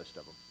got a whole list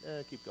of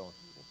them. Keep going.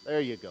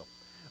 There you go.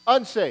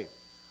 Unsaved.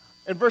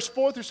 In verse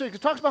 4 through 6,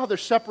 it talks about how they're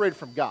separated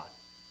from God.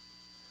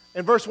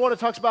 In verse 1, it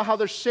talks about how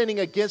they're sinning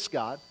against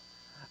God.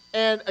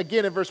 And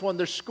again, in verse 1,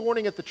 they're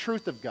scorning at the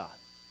truth of God.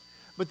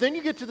 But then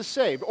you get to the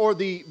saved, or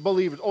the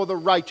believers, or the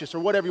righteous, or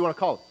whatever you want to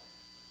call it.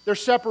 They're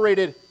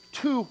separated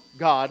to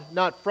God,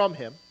 not from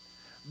Him.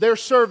 They're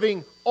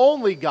serving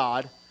only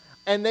God,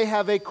 and they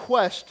have a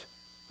quest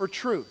for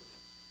truth.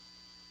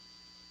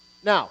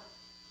 Now,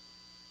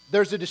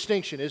 there's a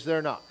distinction, is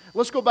there not?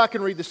 Let's go back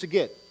and read this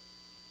again.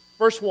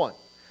 Verse 1.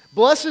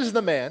 Blessed is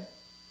the man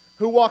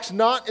who walks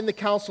not in the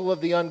counsel of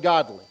the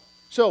ungodly.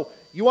 So,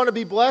 you want to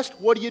be blessed?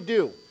 What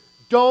do?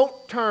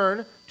 Don't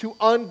turn to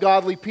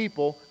ungodly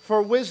people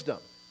for wisdom.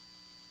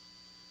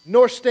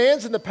 Nor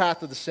stands in the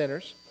path of the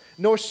sinners,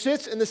 nor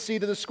sits in the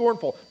seat of the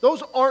scornful.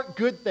 Those aren't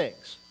good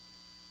things.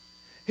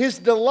 His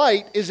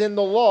delight is in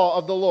the law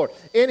of the Lord.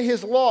 In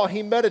His law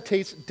he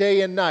meditates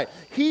day and night.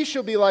 He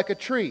shall be like a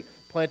tree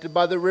planted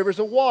by the rivers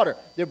of water,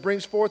 that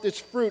brings forth its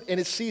fruit in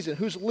its season,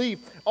 whose leaf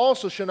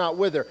also shall not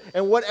wither,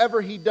 and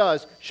whatever he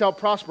does shall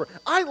prosper.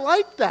 I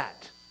like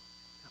that.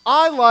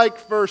 I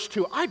like verse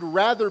 2. I'd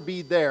rather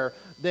be there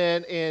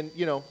than in,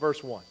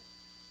 verse 1.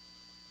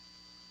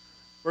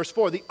 Verse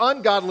 4, the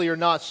ungodly are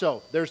not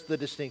so. There's the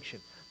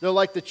distinction. They're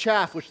like the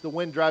chaff which the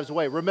wind drives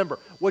away. Remember,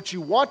 what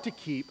you want to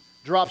keep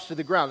drops to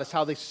the ground. That's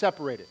how they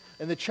separate it.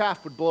 And the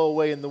chaff would blow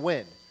away in the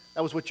wind.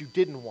 That was what you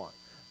didn't want.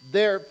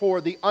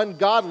 Therefore, the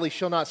ungodly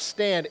shall not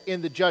stand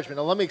in the judgment.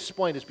 Now, let me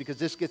explain this because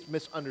this gets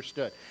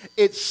misunderstood.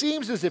 It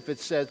seems as if it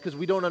says, because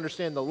we don't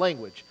understand the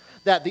language,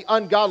 that the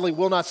ungodly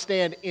will not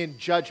stand in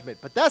judgment.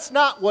 But that's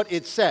not what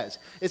it says.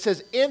 It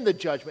says in the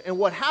judgment. And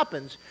what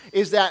happens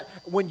is that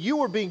when you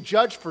were being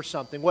judged for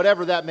something,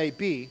 whatever that may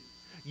be,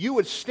 you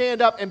would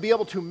stand up and be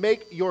able to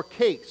make your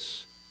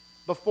case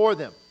before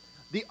them.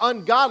 The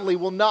ungodly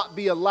will not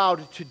be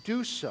allowed to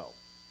do so.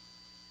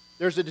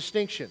 There's a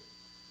distinction.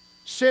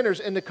 sinners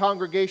in the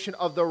congregation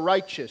of the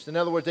righteous. In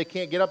other words, they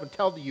can't get up and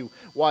tell you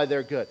why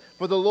they're good.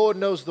 For the Lord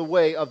knows the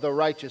way of the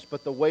righteous,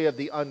 but the way of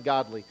the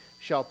ungodly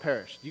shall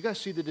perish. You guys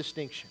see the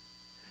distinction?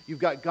 You've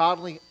got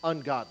godly,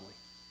 ungodly.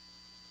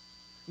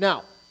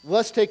 Now,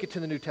 let's take it to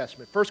the New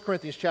Testament. 1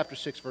 Corinthians chapter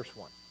 6, verse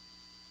 1.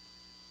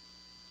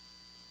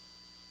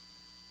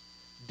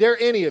 Dare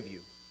any of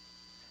you,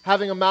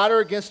 having a matter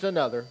against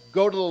another,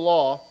 go to the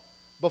law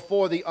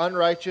before the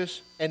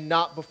unrighteous and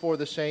not before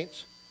the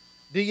saints?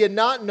 Do you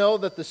not know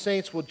that the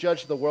saints will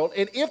judge the world?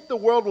 And if the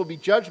world will be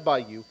judged by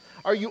you,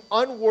 are you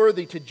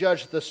unworthy to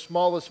judge the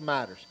smallest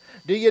matters?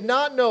 Do you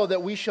not know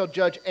that we shall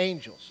judge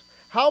angels?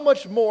 How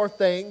much more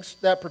things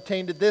that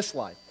pertain to this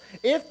life?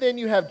 If then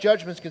you have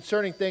judgments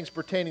concerning things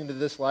pertaining to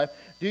this life,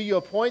 do you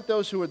appoint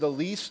those who are the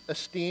least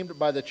esteemed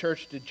by the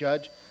church to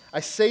judge?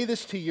 I say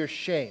this to your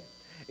shame.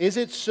 Is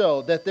it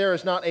so that there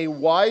is not a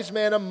wise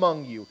man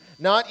among you,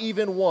 not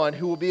even one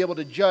who will be able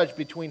to judge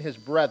between his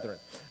brethren?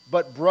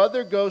 But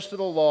brother goes to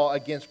the law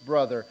against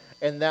brother,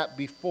 and that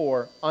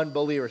before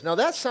unbelievers. Now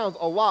that sounds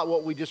a lot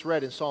what we just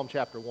read in Psalm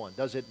chapter 1,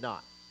 does it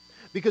not?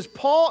 Because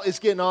Paul is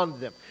getting on to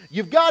them.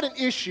 You've got an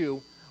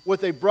issue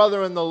with a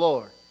brother in the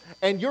Lord,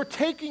 and you're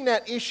taking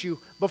that issue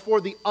before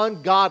the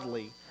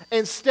ungodly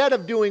instead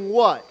of doing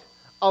what?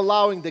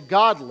 Allowing the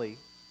godly,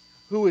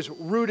 who is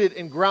rooted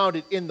and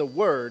grounded in the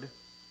Word,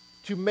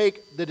 to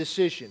make the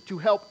decision, to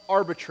help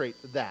arbitrate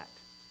that.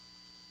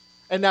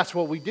 And that's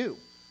what we do.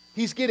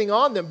 He's getting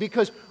on them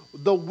because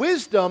the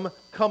wisdom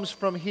comes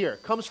from here,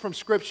 comes from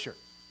Scripture.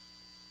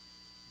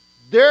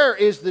 There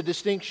is the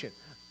distinction.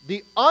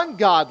 The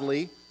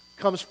ungodly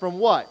comes from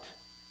what?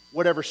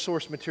 Whatever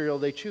source material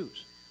they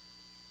choose.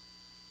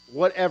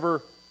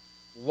 Whatever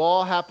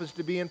law happens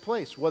to be in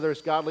place, whether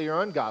it's godly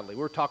or ungodly.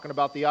 We were talking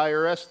about the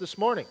IRS this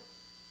morning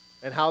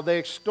and how they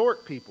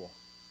extort people.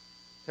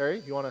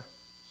 Terry, you want to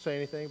say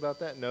anything about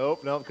that?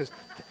 Nope, because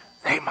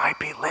they might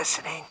be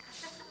listening.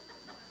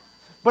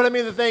 But I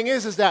mean, the thing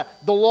is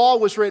that the law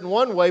was written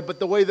one way, but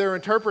the way they're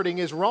interpreting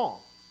is wrong.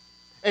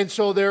 And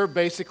so they're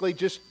basically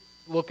just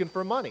looking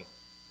for money.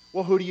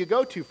 Well, who do you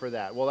go to for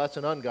that? Well, that's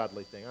an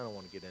ungodly thing. I don't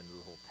want to get into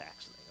the whole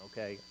tax thing,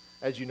 okay?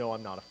 As you know,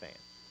 I'm not a fan.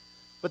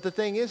 But the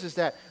thing is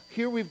that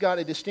here we've got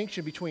a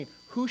distinction between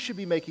who should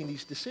be making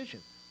these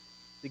decisions,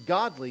 the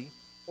godly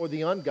or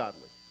the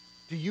ungodly.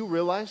 Do you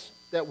realize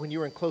that when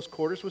you're in close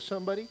quarters with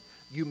somebody,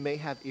 you may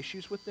have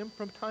issues with them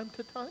from time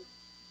to time?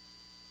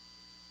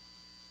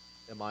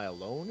 Am I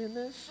alone in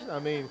this? I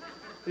mean,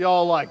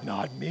 y'all like,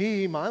 not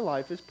me, my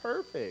life is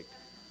perfect.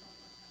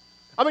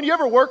 I mean, you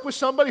ever work with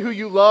somebody who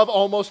you love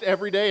almost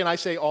every day, and I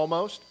say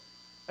almost,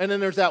 and then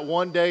there's that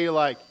one day you're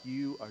like,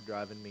 you are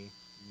driving me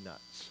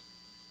nuts.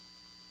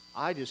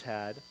 I just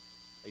had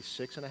a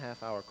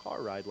 6.5-hour car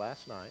ride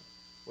last night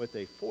with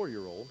a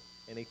 4-year-old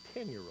and a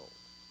 10-year-old.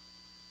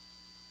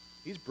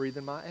 He's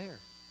breathing my air.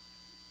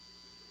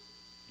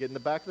 Get in the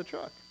back of the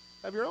truck.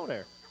 Have your own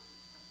air.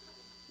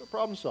 No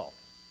problem solved.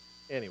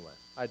 Anyway,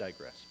 I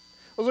digress.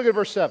 Let's look at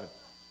verse 7.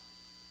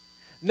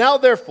 Now,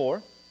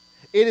 therefore,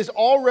 it is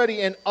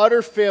already an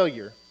utter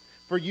failure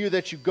for you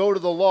that you go to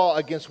the law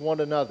against one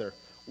another.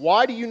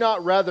 Why do you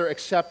not rather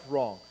accept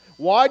wrong?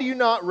 Why do you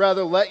not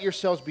rather let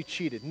yourselves be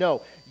cheated?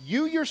 No,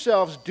 you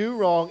yourselves do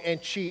wrong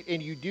and cheat,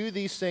 and you do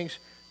these things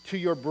to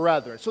your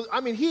brethren. So,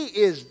 I mean, he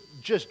is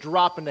just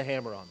dropping the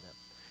hammer on them.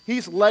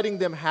 He's letting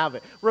them have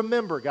it.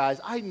 Remember, guys,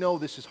 I know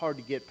this is hard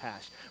to get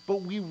past,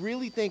 but we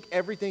really think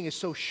everything is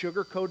so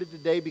sugar-coated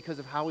today because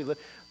of how we live.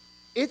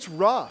 It's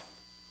rough.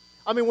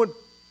 I mean, when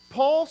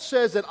Paul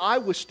says that I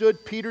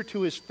withstood Peter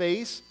to his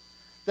face,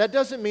 that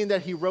doesn't mean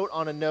that he wrote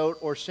on a note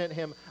or sent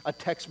him a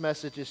text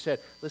message and said,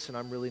 listen,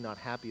 I'm really not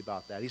happy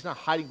about that. He's not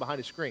hiding behind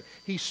a screen.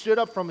 He stood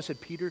up from him and said,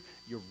 Peter,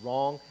 you're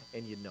wrong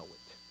and you know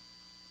it.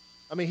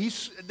 I mean,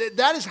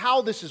 that is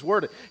how this is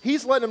worded.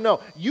 He's letting them know,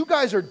 you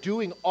guys are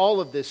doing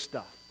all of this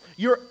stuff.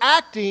 You're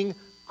acting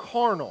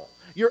carnal.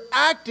 You're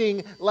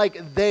acting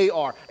like they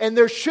are. And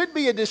there should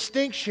be a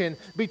distinction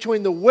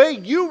between the way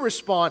you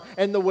respond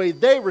and the way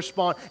they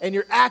respond, and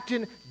you're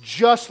acting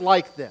just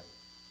like them.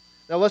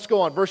 Now let's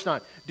go on. Verse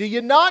 9. Do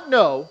you not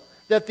know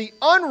that the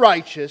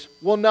unrighteous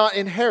will not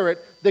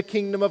inherit the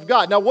kingdom of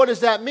God? Now what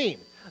does that mean?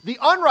 The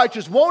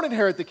unrighteous won't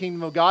inherit the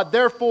kingdom of God,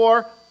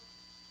 therefore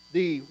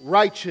the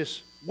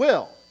righteous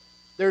will.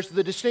 There's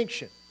the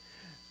distinction.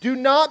 Do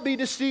not be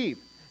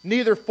deceived.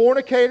 Neither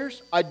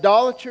fornicators,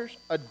 idolaters,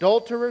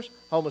 adulterers,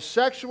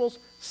 homosexuals,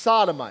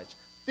 sodomites,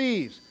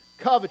 thieves,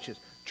 covetous,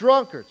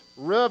 drunkards,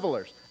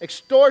 revelers,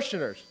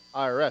 extortioners,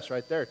 IRS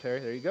right there,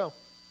 Terry, there you go,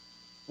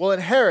 will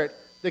inherit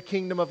the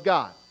kingdom of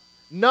God.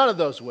 None of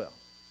those will,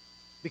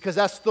 because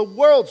that's the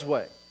world's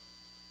way.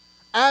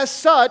 As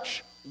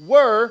such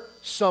were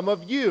some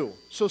of you.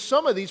 So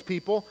some of these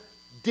people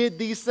did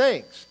these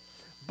things.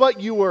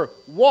 But you were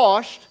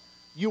washed,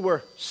 you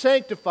were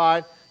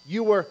sanctified,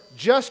 you were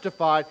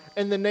justified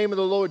in the name of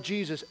the Lord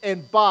Jesus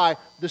and by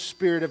the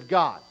Spirit of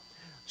God.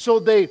 So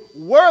they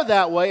were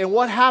that way, and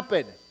what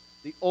happened?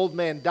 The old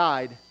man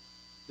died,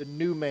 the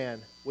new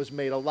man was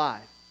made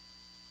alive.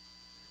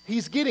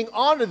 He's getting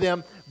onto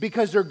them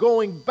because they're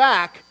going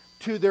back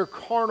to their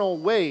carnal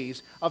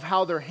ways of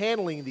how they're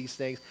handling these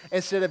things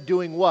instead of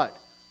doing what?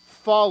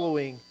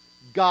 Following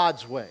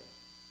God's way.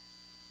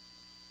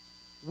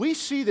 We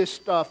see this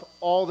stuff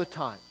all the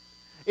time.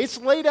 It's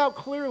laid out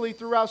clearly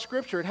throughout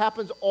Scripture. It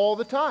happens all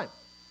the time.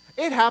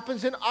 It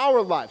happens in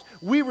our lives.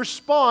 We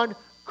respond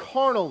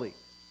carnally.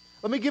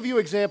 Let me give you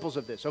examples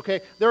of this,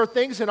 okay? There are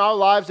things in our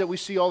lives that we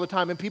see all the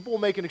time, and people will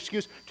make an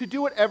excuse to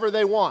do whatever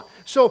they want.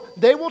 So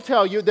they will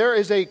tell you there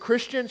is a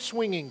Christian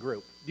swinging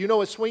group. Do you know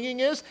what swinging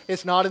is?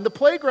 It's not in the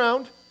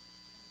playground.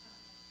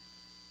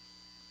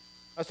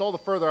 That's all the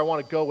further I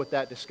want to go with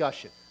that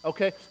discussion,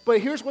 okay? But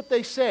here's what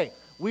they say.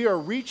 We are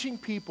reaching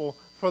people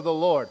for the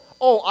Lord.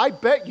 Oh, I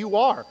bet you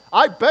are.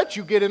 I bet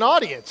you get an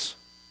audience.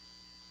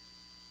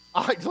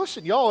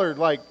 Listen, y'all are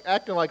like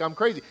acting like I'm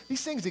crazy.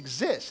 These things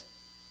exist.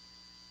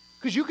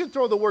 Because you can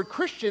throw the word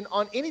Christian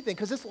on anything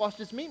because it's lost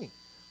its meaning.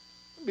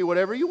 It can be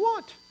whatever you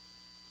want.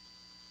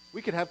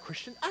 We could have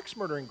Christian axe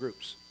murdering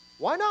groups.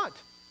 Why not?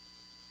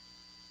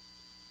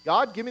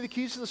 God, give me the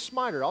keys to the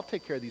smiter. I'll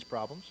take care of these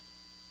problems.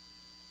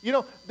 You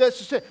know,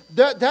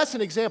 that's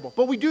an example.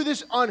 But we do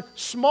this on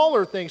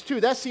smaller things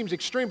too. That seems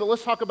extreme, but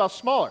let's talk about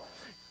smaller.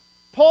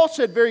 Paul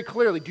said very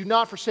clearly, do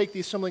not forsake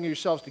the assembling of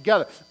yourselves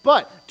together.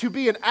 But to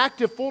be an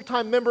active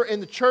full-time member in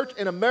the church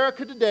in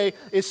America today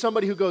is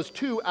somebody who goes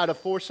 2 out of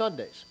 4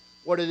 Sundays.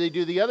 What do they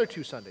do the other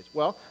 2 Sundays?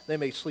 Well, they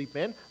may sleep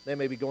in, they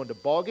may be going to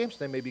ball games,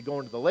 they may be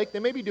going to the lake, they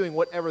may be doing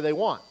whatever they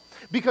want.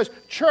 Because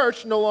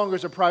church no longer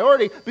is a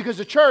priority, because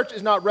the church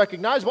is not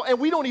recognizable, and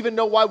we don't even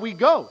know why we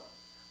go.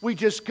 We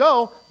just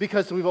go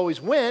because we've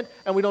always went,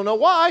 and we don't know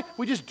why,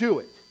 we just do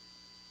it.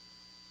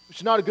 Which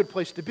is not a good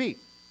place to be.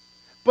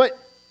 But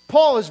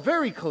Paul is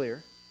very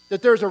clear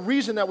that there's a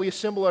reason that we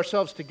assemble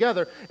ourselves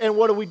together, and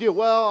what do?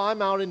 Well,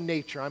 I'm out in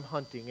nature, I'm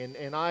hunting,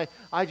 and I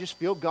just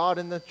feel God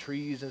in the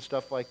trees and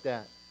stuff like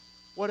that.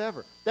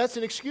 Whatever. That's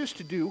an excuse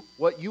to do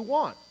what you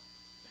want.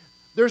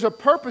 There's a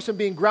purpose in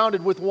being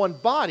grounded with one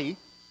body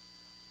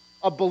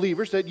of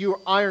believers, that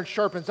iron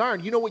sharpens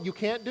iron. You know what you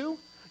can't do?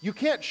 You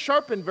can't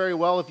sharpen very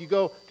well if you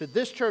go to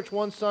this church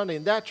one Sunday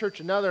and that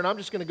church another, and I'm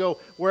just going to go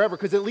wherever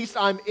because at least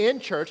I'm in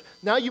church.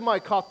 Now you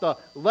might caught the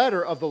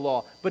letter of the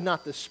law, but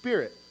not the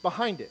spirit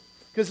behind it.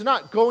 Because it's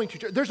not going to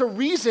church. There's a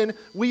reason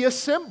we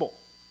assemble.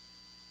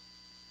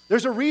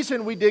 There's a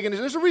reason we dig into.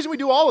 There's a reason we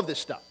do all of this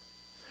stuff.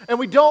 And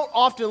we don't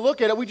often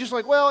look at it. We just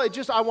like, well,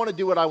 I want to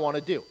do what I want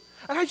to do.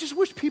 And I just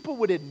wish people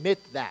would admit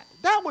that.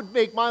 That would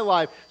make my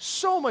life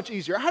so much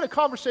easier. I had a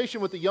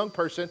conversation with a young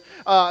person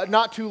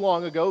not too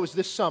long ago. It was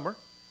this summer.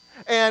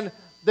 And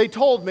they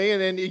told me,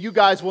 and you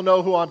guys will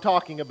know who I'm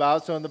talking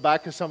about. So in the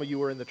back, because some of you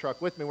were in the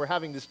truck with me, we're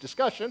having this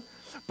discussion.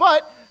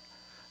 But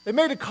they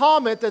made a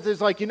comment that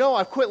there's like,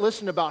 I've quit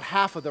listening to about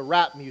half of the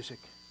rap music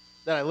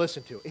that I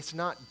listen to. It's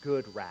not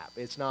good rap.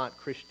 It's not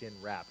Christian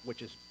rap,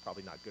 which is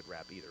probably not good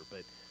rap either,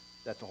 but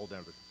that's a whole other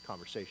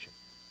conversation.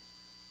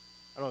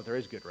 I don't know if there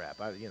is good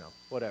rap.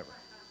 Whatever.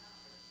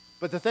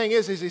 But the thing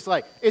is he's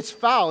like, it's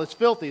foul, it's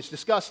filthy, it's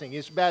disgusting,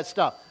 it's bad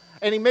stuff.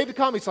 And he made the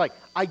comment, he's like,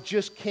 I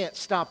just can't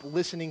stop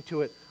listening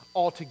to it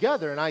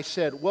altogether. And I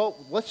said, well,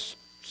 let's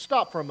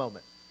stop for a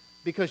moment.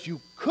 Because you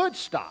could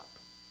stop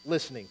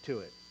listening to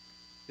it.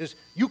 Because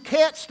you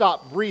can't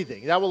stop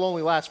breathing. That will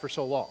only last for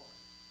so long.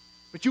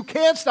 But you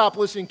can stop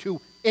listening to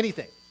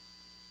anything.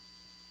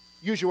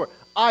 Use your word.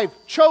 I've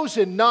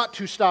chosen not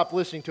to stop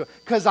listening to it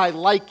because I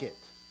like it.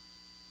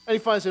 And he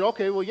finally said,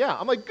 okay, well, yeah.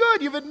 I'm like,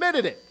 good, you've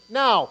admitted it.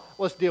 Now,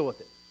 let's deal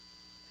with it.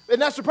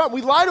 And that's the problem.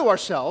 We lie to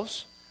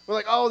ourselves. We're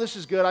like, oh, this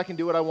is good. I can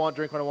do what I want,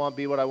 drink what I want,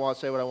 be what I want,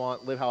 say what I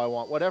want, live how I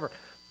want, whatever.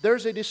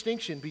 There's a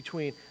distinction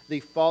between the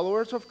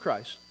followers of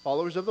Christ,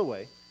 followers of the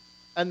way,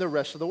 and the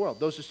rest of the world.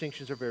 Those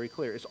distinctions are very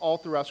clear. It's all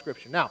throughout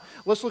Scripture. Now,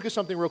 let's look at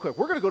something real quick.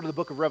 We're going to go to the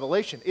book of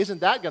Revelation.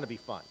 Isn't that going to be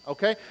fun?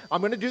 Okay? I'm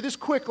going to do this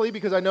quickly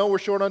because I know we're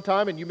short on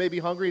time and you may be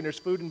hungry and there's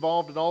food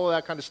involved and all of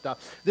that kind of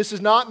stuff. This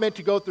is not meant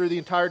to go through the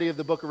entirety of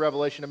the book of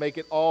Revelation to make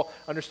it all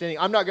understanding.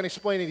 I'm not going to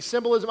explain any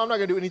symbolism. I'm not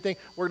going to do anything.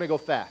 We're going to go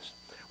fast.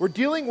 We're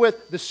dealing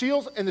with the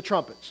seals and the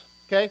trumpets.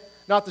 Okay?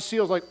 Not the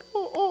seals like,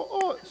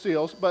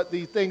 seals, but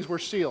the things were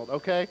sealed.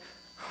 Okay?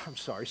 I'm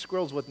sorry.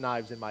 Squirrels with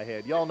knives in my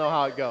head. Y'all know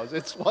how it goes.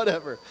 It's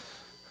whatever.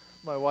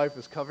 My wife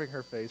is covering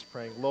her face,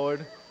 praying,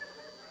 Lord,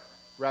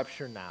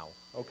 rapture now,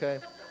 okay?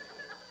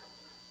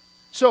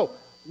 So,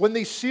 when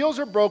these seals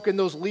are broken,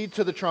 those lead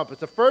to the trumpet.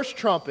 The first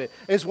trumpet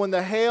is when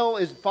the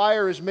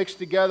fire is mixed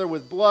together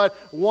with blood.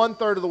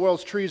 1/3 of the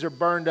world's trees are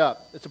burned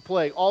up. It's a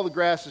plague. All the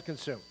grass is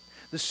consumed.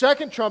 The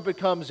second trumpet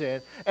comes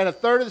in, and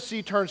 1/3 of the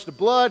sea turns to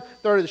blood,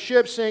 1/3 of the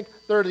ships sink,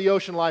 1/3 of the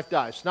ocean life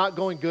dies. It's not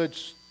going good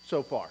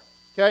so far,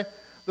 okay?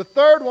 The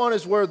third one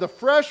is where the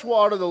fresh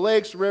water, the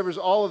lakes, the rivers,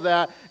 all of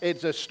that,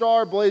 it's a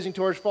star, blazing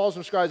torch, falls from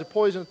the skies, a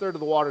poison, 1/3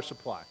 of the water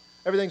supply.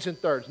 Everything's in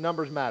thirds.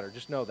 Numbers matter.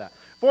 Just know that.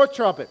 Fourth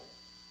trumpet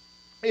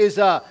is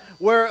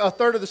where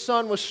 1/3 of the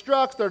sun was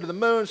struck, 1/3 of the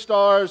moon,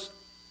 stars,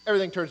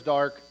 everything turns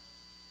dark.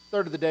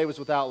 1/3 of the day was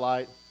without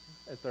light,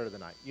 and 1/3 of the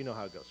night. You know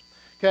how it goes.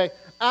 Okay?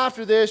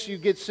 After this, you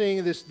get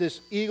seeing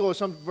this eagle, or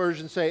some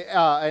versions say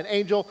an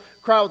angel,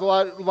 cry with a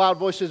loud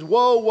voice, says,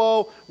 "Woe,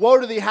 woe, woe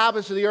to the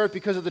inhabitants of the earth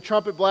because of the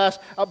trumpet blast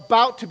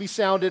about to be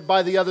sounded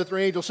by the other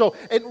three angels." So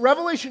in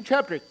Revelation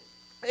chapter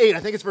 8, I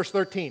think it's verse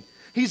 13,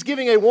 he's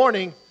giving a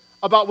warning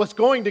about what's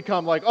going to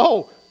come. Like,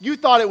 oh, you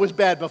thought it was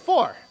bad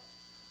before.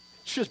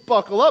 Just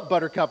buckle up,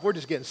 Buttercup. We're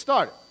just getting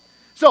started.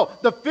 So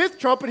the fifth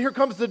trumpet, here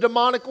comes the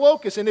demonic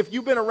locust. And if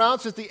you've been around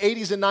since the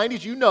 80s and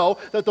 90s, you know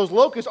that those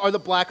locusts are the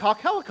Black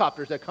Hawk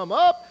helicopters that come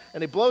up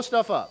and they blow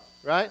stuff up,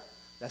 right?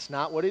 That's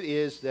not what it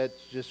is.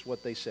 That's just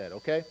what they said,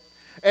 okay?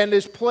 And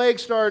this plague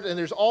starts, and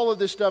there's all of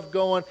this stuff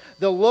going.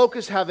 The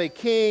locusts have a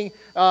king.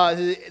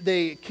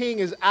 The king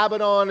is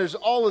Abaddon. There's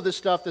all of this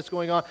stuff that's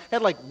going on.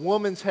 Had like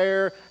woman's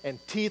hair and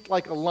teeth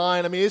like a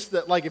lion. I mean, it's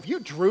like if you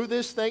drew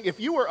this thing, if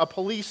you were a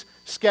police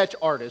sketch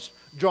artist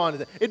drawing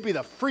it, it'd be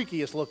the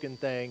freakiest looking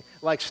thing.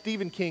 Like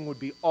Stephen King would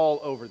be all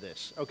over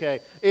this,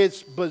 okay?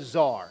 It's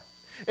bizarre.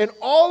 And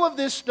all of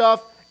this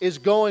stuff is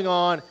going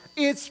on.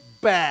 It's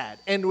bad.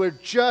 And we're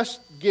just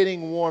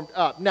getting warmed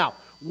up. Now,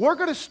 we're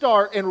going to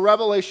start in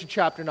Revelation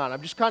chapter 9.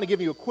 I'm just kind of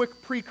giving you a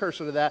quick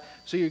precursor to that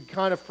so you're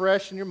kind of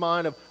fresh in your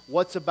mind of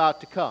what's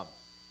about to come.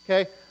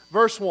 Okay?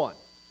 Verse 1.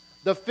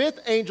 The fifth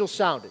angel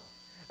sounded,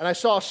 and I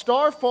saw a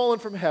star fallen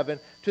from heaven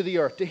to the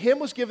earth. To him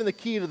was given the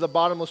key to the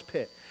bottomless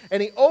pit.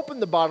 And he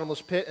opened the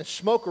bottomless pit, and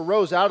smoke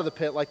arose out of the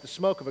pit like the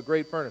smoke of a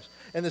great furnace.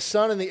 And the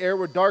sun and the air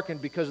were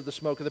darkened because of the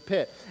smoke of the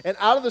pit. And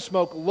out of the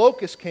smoke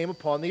locusts came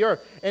upon the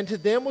earth. And to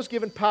them was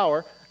given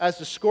power, as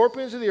the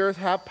scorpions of the earth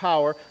have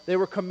power. They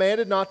were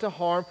commanded not to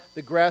harm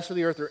the grass of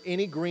the earth or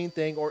any green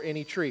thing or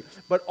any tree,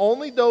 but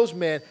only those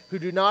men who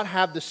do not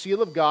have the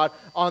seal of God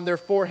on their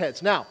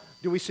foreheads. Now,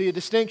 do we see a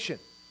distinction?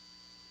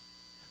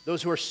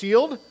 Those who are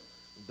sealed,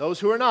 those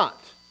who are not.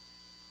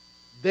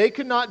 They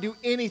could not do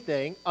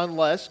anything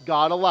unless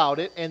God allowed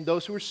it, and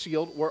those who were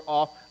sealed were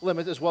off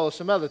limits, as well as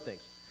some other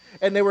things.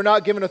 And they were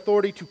not given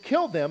authority to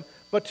kill them,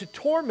 but to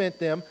torment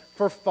them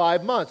for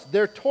 5 months.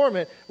 Their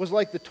torment was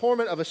like the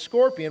torment of a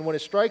scorpion when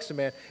it strikes a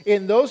man.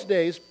 In those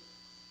days,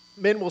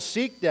 men will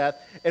seek death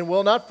and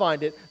will not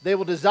find it. They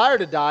will desire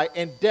to die,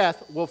 and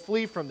death will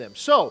flee from them.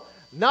 So,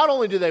 not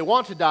only do they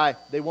want to die,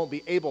 they won't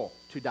be able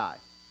to die.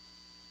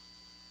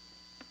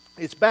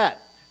 It's bad.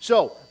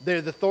 So, the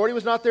authority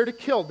was not there to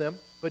kill them,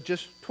 but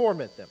just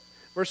torment them.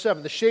 Verse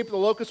 7, the shape of the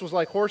locust was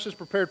like horses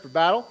prepared for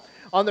battle.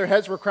 On their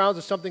heads were crowns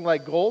of something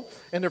like gold,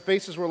 and their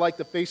faces were like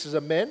the faces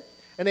of men.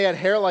 And they had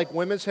hair like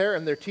women's hair,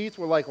 and their teeth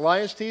were like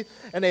lions' teeth.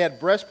 And they had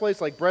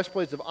breastplates like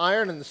breastplates of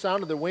iron, and the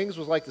sound of their wings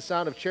was like the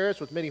sound of chariots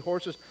with many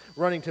horses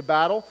running to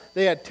battle.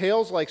 They had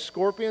tails like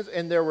scorpions,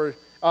 and there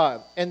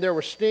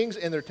were stings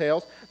in their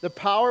tails. The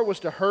power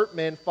was to hurt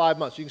men 5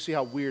 months. You can see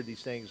how weird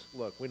these things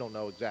look. We don't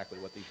know exactly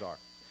what these are.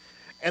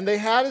 And they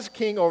had as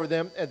king over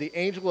them the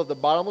angel of the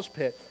bottomless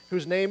pit,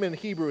 whose name in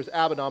Hebrew is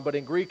Abaddon, but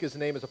in Greek his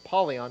name is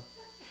Apollyon.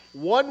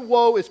 One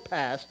woe is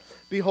past.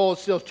 Behold,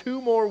 still 2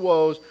 more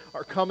woes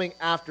are coming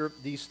after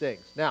these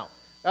things. Now,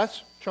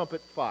 that's trumpet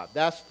 5.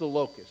 That's the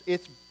locust.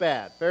 It's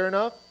bad. Fair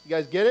enough? You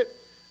guys get it?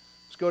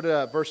 Let's go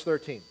to verse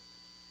 13.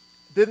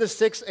 Then the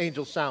sixth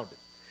angel sounded,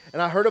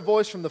 and I heard a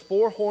voice from the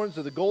 4 horns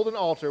of the golden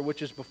altar,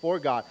 which is before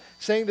God,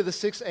 saying to the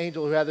sixth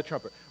angel who had the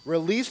trumpet,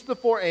 "Release the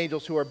 4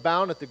 angels who are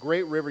bound at the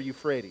great river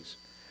Euphrates."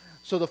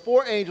 So the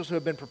 4 angels who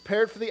have been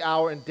prepared for the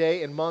hour and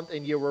day and month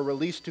and year were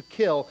released to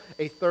kill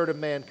 1/3 of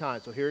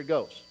mankind. So here it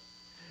goes.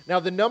 Now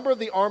the number of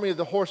the army of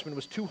the horsemen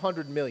was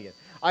 200 million.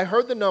 I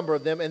heard the number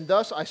of them, and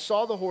thus I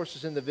saw the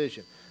horses in the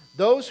vision.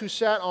 Those who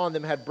sat on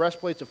them had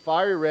breastplates of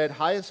fiery red,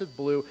 hyacinth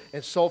blue,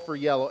 and sulfur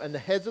yellow, and the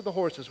heads of the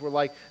horses were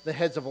like the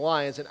heads of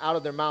lions, and out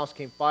of their mouths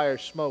came fire,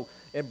 smoke,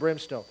 and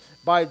brimstone.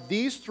 By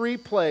these 3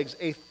 plagues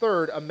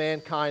 1/3 of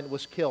mankind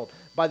was killed,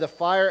 by the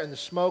fire and the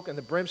smoke and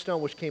the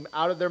brimstone which came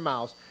out of their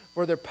mouths.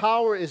 For their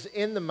power is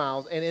in the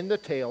mouth and in the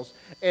tails,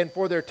 and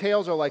for their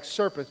tails are like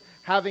serpents,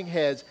 having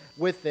heads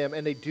with them,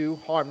 and they do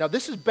harm. Now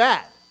this is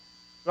bad,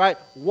 right?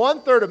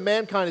 1/3 of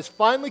mankind is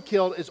finally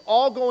killed. It's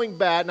all going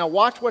bad. Now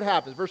watch what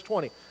happens. Verse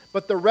 20.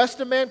 But the rest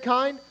of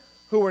mankind,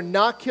 who were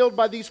not killed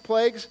by these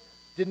plagues,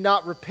 did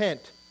not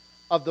repent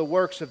of the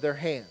works of their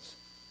hands,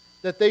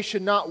 that they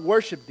should not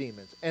worship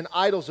demons and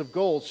idols of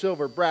gold,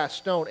 silver, brass,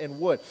 stone, and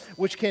wood,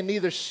 which can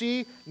neither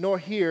see nor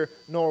hear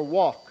nor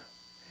walk.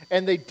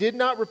 And they did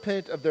not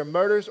repent of their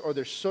murders or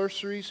their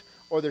sorceries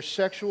or their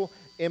sexual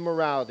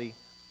immorality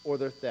or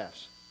their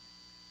thefts.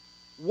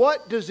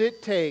 What does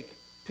it take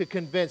to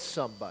convince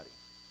somebody?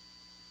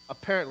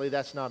 Apparently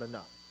that's not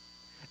enough.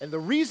 And the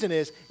reason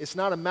is, it's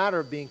not a matter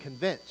of being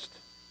convinced.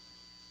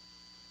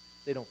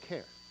 They don't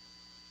care.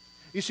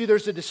 You see,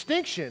 there's a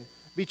distinction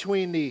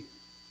between the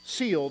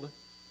sealed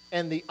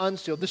and the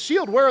unsealed. The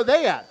sealed, where are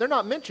they at? They're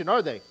not mentioned,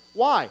 are they?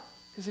 Why?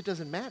 Because it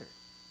doesn't matter.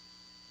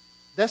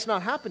 That's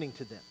not happening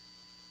to them.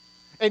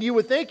 And you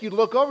would think, you'd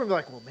look over and be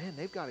like, well, man,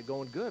 they've got it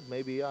going good.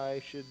 Maybe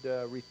I should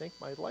rethink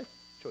my life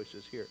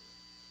choices here.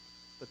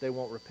 But they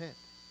won't repent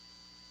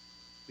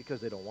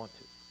because they don't want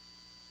to.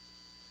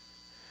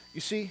 You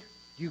see,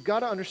 you've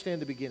got to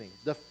understand the beginning.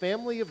 The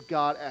family of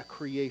God at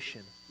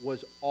creation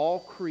was all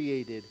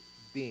created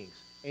beings.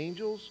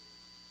 angels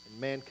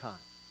and mankind.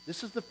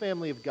 This is the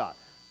family of God.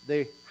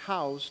 They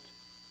housed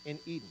in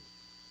Eden.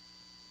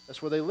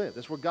 That's where they lived.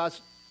 That's where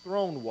God's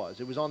throne was.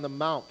 It was on the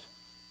mount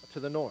to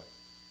the north.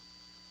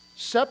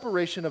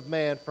 Separation of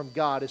man from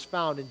God is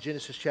found in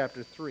Genesis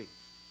chapter 3.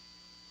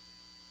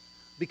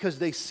 Because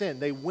they sinned.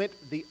 They went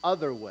the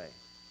other way.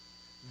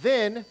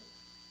 Then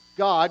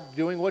God,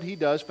 doing what he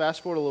does,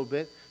 fast forward a little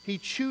bit, he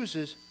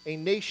chooses a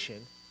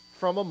nation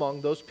from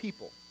among those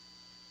people.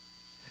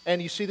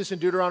 And you see this in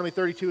Deuteronomy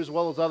 32 as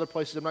well as other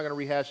places. I'm not going to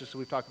rehash this because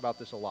we've talked about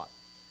this a lot.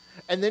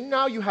 And then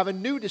now you have a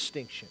new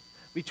distinction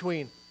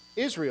between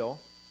Israel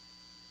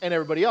and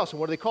everybody else. And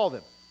what do they call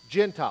them?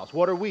 Gentiles.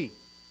 What are we?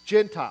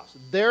 Gentiles.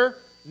 They're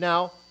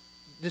now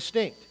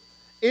distinct.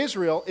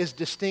 Israel is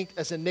distinct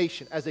as a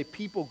nation, as a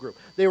people group.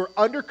 They were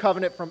under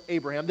covenant from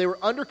Abraham. They were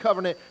under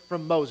covenant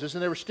from Moses,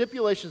 and there were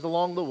stipulations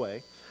along the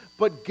way.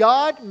 But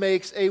God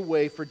makes a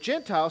way for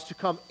Gentiles to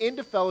come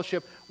into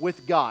fellowship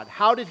with God.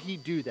 How did he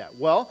do that?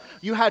 Well,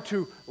 you had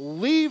to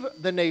leave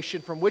the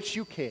nation from which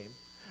you came,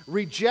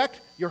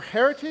 reject your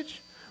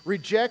heritage,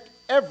 reject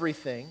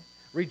everything,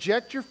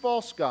 reject your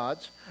false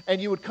gods,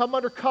 and you would come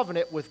under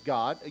covenant with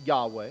God,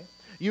 Yahweh.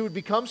 You would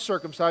become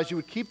circumcised. You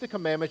would keep the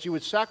commandments. You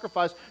would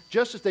sacrifice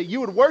just as they.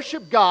 You would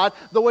worship God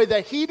the way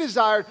that he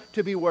desired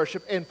to be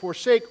worshiped and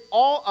forsake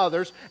all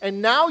others.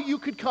 And now you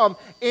could come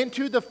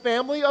into the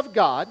family of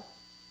God.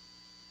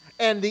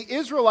 And the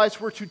Israelites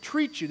were to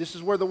treat you. This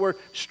is where the word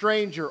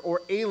stranger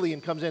or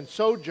alien comes in,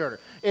 sojourner,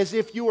 as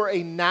if you were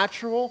a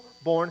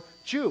natural-born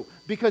Jew.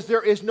 Because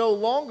there is no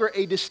longer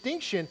a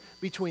distinction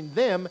between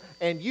them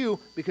and you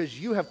because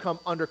you have come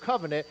under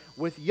covenant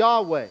with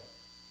Yahweh.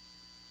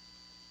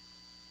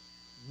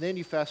 Then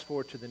you fast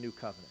forward to the new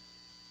covenant.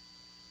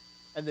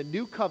 And the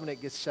new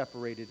covenant gets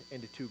separated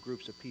into two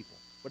groups of people.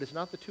 But it's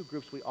not the two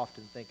groups we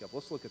often think of.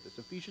 Let's look at this.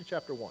 Ephesians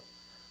chapter 1.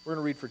 We're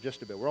going to read for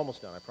just a bit. We're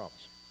almost done, I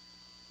promise.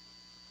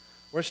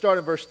 We're going to start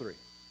in verse 3.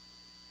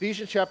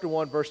 Ephesians chapter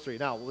 1, verse 3.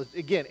 Now,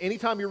 again,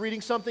 anytime you're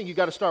reading something, you've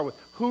got to start with,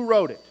 who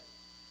wrote it?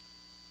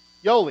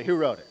 Yoli, who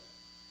wrote it?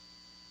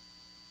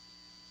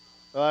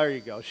 Oh, there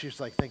you go. She's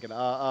like thinking,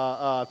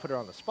 I put her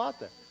on the spot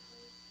there.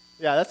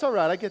 Yeah, that's all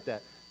right. I get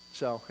that.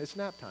 So, it's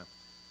nap time.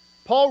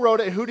 Paul wrote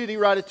it. Who did he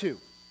write it to?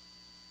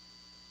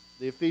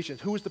 The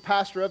Ephesians. Who was the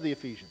pastor of the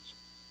Ephesians?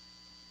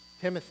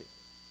 Timothy.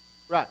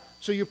 Right.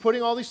 So you're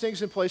putting all these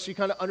things in place so you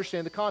kind of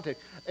understand the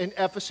context. And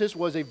Ephesus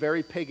was a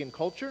very pagan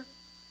culture.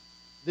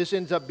 This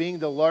ends up being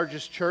the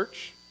largest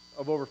church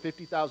of over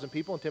 50,000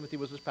 people, and Timothy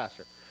was his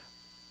pastor.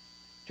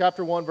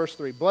 Chapter 1, verse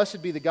 3.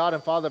 Blessed be the God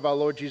and Father of our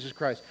Lord Jesus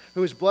Christ,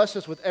 who has blessed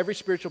us with every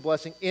spiritual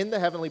blessing in the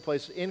heavenly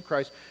places in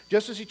Christ,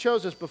 just as he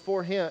chose us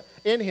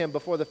in him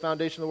before the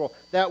foundation of the world,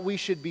 that we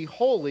should be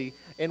holy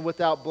and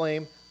without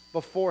blame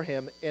before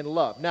him in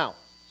love. Now,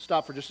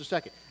 stop for just a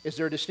second. Is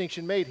there a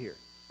distinction made here?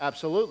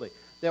 Absolutely.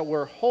 That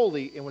we're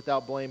holy and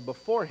without blame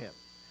before him,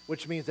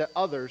 which means that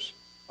others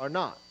are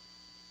not.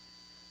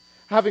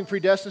 Having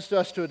predestined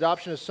us to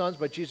adoption as sons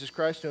by Jesus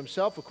Christ to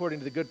himself, according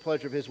to the good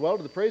pleasure of his will,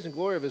 to the praise and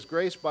glory of his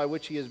grace, by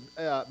which he has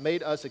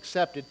made us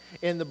accepted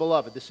in the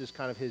beloved. This is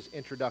kind of his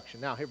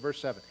introduction. Now, here,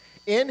 verse 7.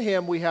 In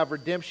him we have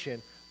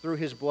redemption through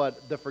his blood,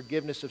 the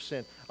forgiveness of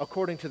sin,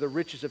 according to the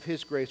riches of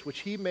his grace, which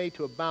he made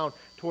to abound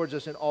towards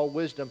us in all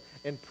wisdom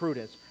and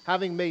prudence,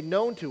 having made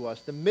known to us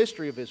the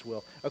mystery of his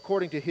will,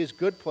 according to his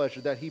good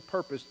pleasure that he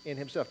purposed in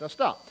himself. Now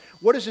stop.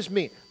 What does this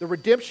mean? The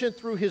redemption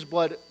through his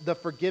blood, the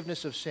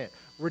forgiveness of sin.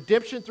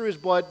 Redemption through his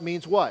blood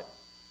means what?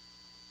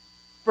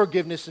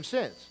 Forgiveness of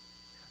sins.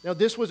 Now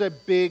this was a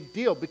big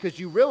deal because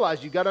you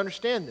realize, you've got to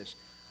understand this,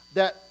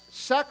 that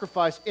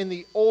sacrifice in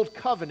the old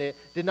covenant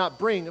did not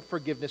bring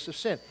forgiveness of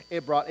sin.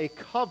 It brought a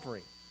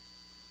covering.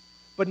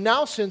 But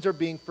now sins are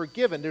being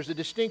forgiven. There's a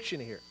distinction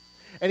here.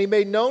 And he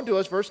made known to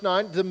us, verse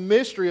 9, the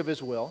mystery of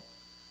his will,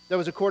 that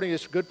was according to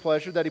his good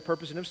pleasure that he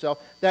purposed in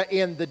himself, that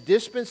in the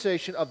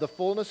dispensation of the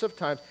fullness of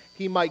times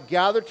he might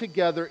gather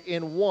together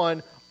in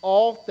one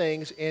all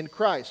things in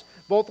Christ,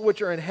 both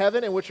which are in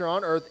heaven and which are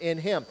on earth in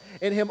him.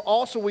 In him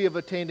also we have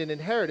attained an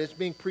inheritance,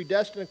 being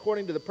predestined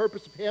according to the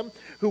purpose of him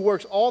who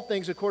works all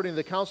things according to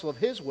the counsel of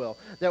his will,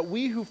 that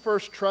we who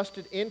first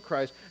trusted in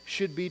Christ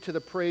should be to the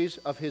praise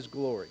of his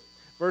glory.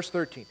 Verse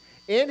 13.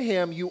 In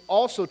him you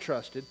also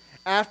trusted,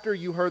 after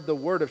you heard the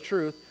word of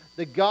truth,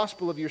 the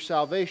gospel of your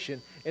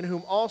salvation, in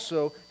whom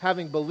also,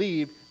 having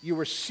believed, you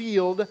were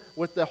sealed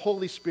with the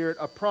Holy Spirit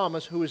of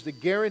promise, who is the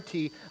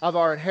guarantee of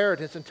our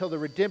inheritance until the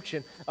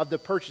redemption of the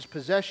purchased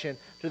possession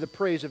to the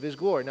praise of his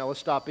glory. Now let's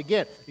stop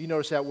again. You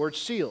notice that word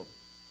sealed.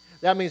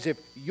 That means if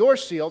you're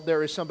sealed,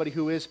 there is somebody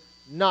who is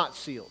not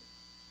sealed.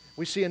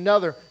 We see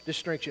another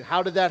distinction.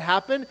 How did that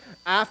happen?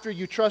 After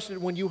you trusted,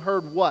 when you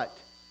heard what?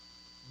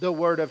 The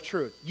word of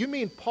truth. You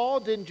mean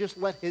Paul didn't just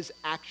let his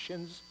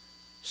actions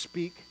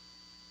speak?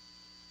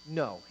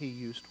 No, he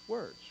used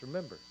words.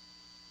 Remember,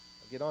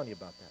 I'll get on you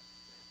about that.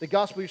 The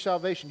gospel of your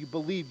salvation, you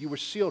believed, you were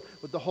sealed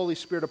with the Holy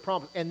Spirit of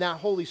promise. And that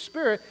Holy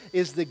Spirit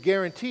is the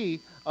guarantee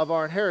of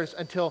our inheritance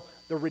until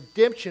the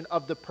redemption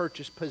of the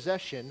purchased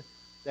possession,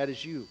 that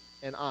is you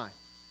and I.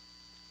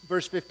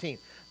 Verse 15.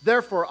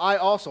 Therefore, I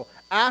also,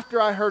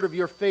 after I heard of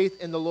your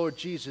faith in the Lord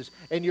Jesus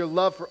and your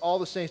love for all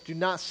the saints, do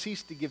not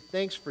cease to give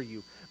thanks for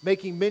you,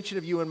 making mention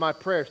of you in my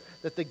prayers,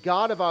 that the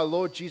God of our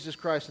Lord Jesus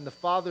Christ and the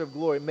Father of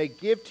glory may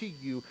give to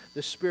you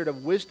the spirit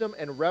of wisdom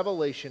and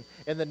revelation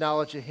and the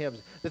knowledge of him,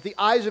 that the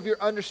eyes of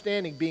your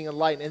understanding being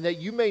enlightened, and that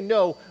you may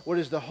know what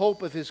is the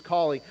hope of his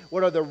calling,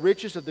 what are the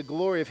riches of the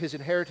glory of his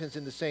inheritance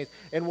in the saints,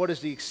 and what is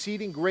the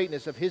exceeding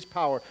greatness of his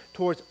power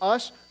towards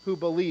us who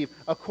believe,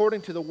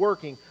 according to the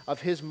working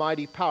of his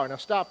mighty power. Now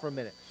stop for a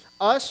minute.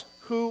 Us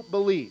who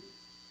believe.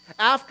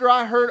 After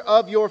I heard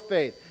of your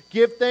faith,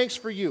 give thanks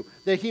for you,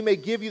 that he may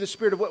give you the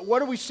spirit of...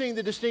 What are we seeing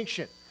the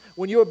distinction?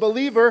 When you're a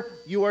believer,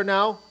 you are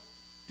now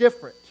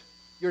different.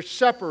 You're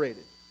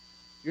separated.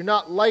 You're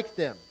not like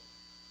them.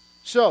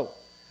 So,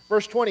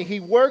 verse 20, he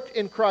worked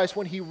in Christ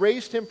when he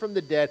raised him from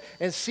the dead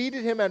and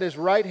seated him at his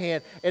right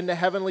hand in the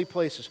heavenly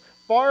places,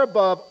 far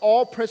above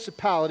all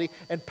principality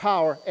and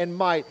power and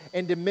might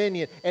and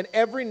dominion and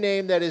every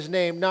name that is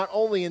named, not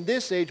only in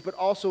this age, but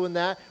also in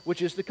that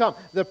which is to come.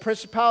 The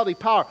principality,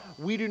 power.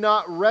 We do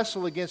not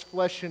wrestle against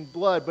flesh and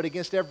blood, but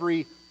against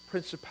every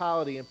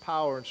principality and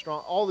power and strong,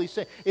 all these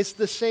things. It's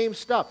the same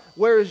stuff.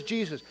 Where is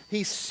Jesus?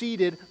 He's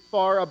seated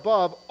far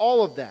above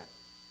all of that.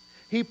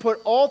 He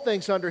put all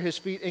things under his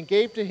feet and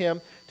gave to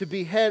him to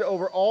be head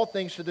over all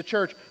things to the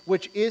church,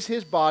 which is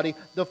his body,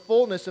 the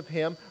fullness of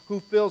him who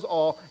fills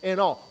all in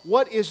all.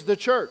 What is the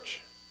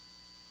church?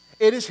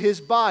 It is his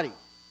body.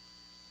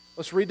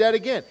 Let's read that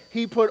again.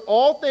 He put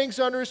all things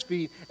under his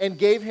feet and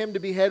gave him to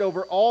be head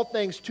over all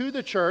things to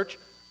the church,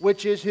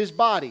 which is his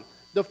body,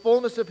 the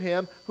fullness of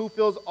him who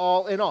fills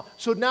all in all.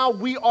 So now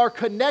we are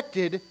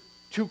connected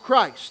to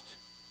Christ.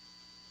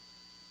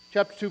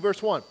 Chapter 2,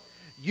 verse 1.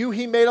 You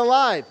he made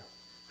alive,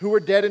 who were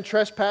dead in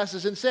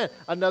trespasses and sin.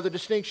 Another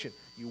distinction.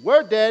 You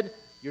were dead,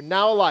 you're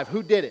now alive.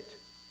 Who did it?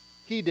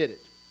 He did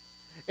it.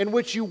 In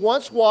which you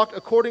once walked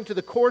according to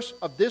the course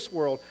of this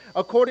world,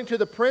 according to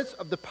the prince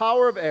of the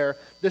power of air,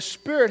 the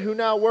spirit who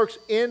now works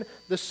in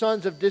the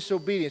sons of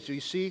disobedience. So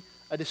you see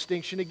a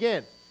distinction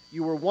again.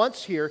 You were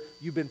once here,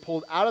 you've been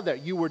pulled out of there.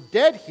 You were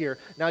dead here,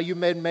 now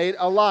you've been made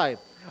alive.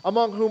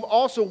 Among whom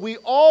also we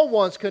all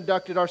once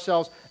conducted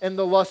ourselves in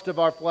the lust of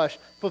our flesh,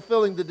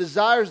 fulfilling the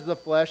desires of the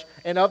flesh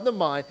and of the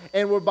mind,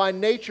 and were by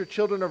nature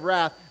children of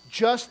wrath,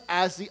 just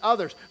as the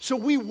others. So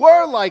we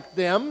were like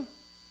them,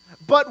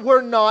 but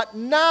we're not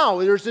now.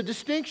 There's a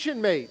distinction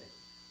made.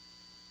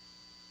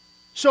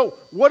 So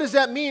what does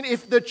that mean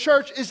if the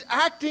church is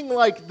acting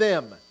like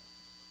them?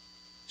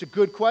 It's a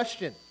good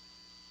question.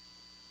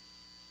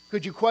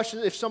 Could you question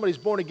if somebody's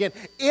born again,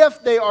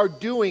 if they are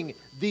doing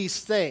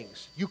these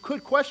things? You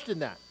could question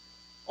that.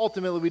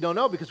 Ultimately, we don't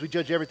know because we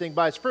judge everything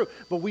by its fruit,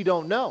 but we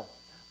don't know.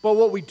 But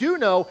what we do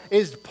know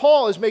is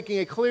Paul is making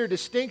a clear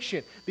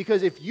distinction,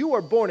 because if you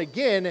are born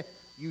again,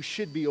 you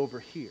should be over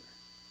here.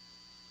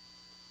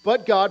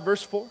 But God,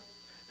 verse 4,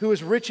 who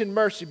is rich in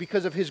mercy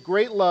because of his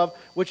great love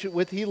which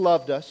with he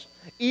loved us,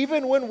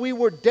 even when we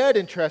were dead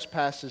in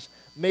trespasses,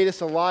 made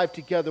us alive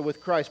together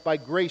with Christ. By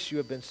grace you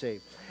have been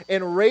saved.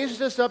 And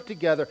raised us up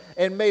together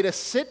and made us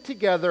sit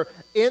together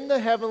in the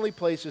heavenly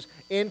places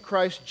in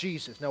Christ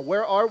Jesus. Now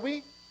where are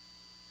we?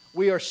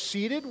 We are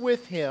seated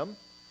with him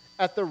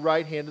at the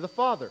right hand of the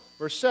Father.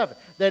 Verse 7,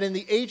 that in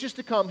the ages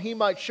to come he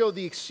might show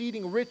the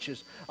exceeding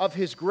riches of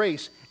his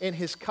grace and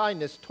his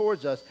kindness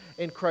towards us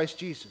in Christ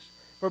Jesus.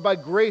 For by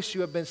grace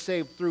you have been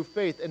saved through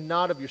faith, and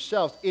not of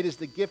yourselves. It is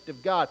the gift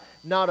of God,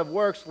 not of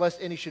works, lest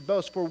any should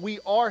boast. For we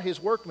are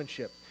his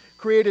workmanship,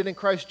 created in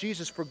Christ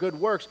Jesus for good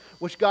works,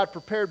 which God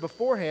prepared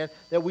beforehand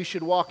that we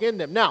should walk in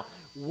them. Now,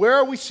 where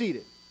are we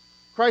seated?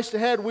 Christ the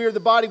head, we are the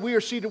body, we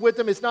are seated with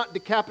him. It's not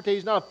decapitated,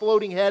 it's not a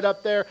floating head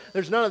up there.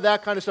 There's none of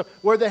that kind of stuff.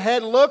 Where the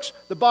head looks,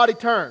 the body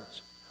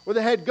turns. Where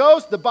the head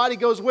goes, the body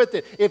goes with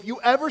it. If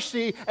you ever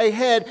see a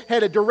head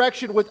head a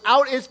direction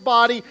without its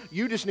body,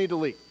 you just need to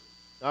leave.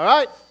 All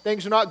right?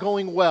 Things are not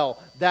going well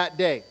that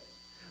day.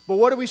 But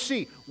what do we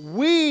see?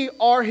 We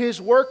are his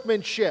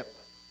workmanship.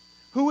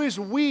 Who is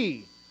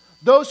we?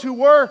 Those who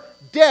were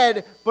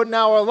dead but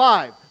now are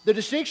alive. The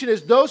distinction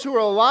is those who are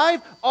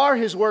alive are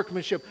his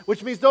workmanship,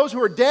 which means those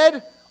who are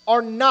dead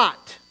are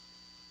not.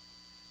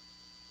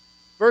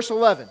 Verse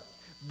 11.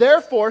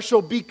 Therefore,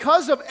 so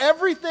because of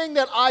everything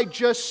that I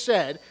just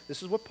said,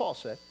 this is what Paul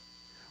said,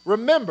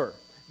 remember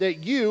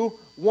that you,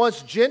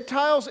 once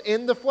Gentiles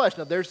in the flesh,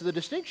 now there's the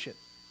distinction.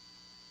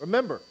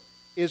 Remember,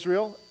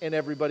 Israel and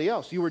everybody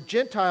else. You were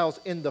Gentiles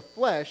in the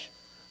flesh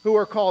who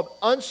are called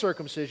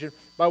uncircumcision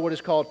by what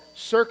is called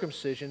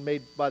circumcision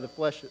made by the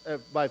flesh,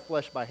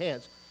 by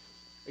hands.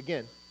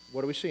 Again,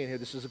 what are we seeing here?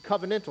 This is a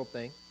covenantal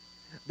thing.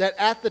 That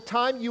at the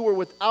time you were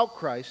without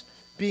Christ,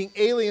 being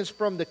aliens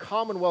from the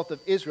commonwealth of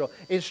Israel,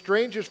 and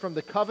strangers from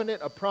the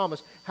covenant of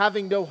promise,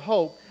 having no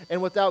hope,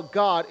 and without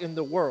God in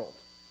the world.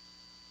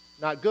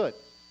 Not good.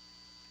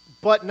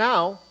 But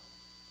now,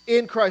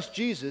 in Christ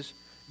Jesus,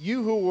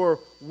 you who were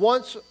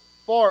once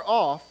far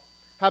off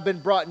have been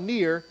brought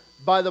near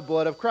by the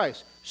blood of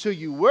Christ. So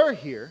you were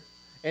here,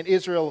 and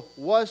Israel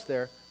was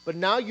there, but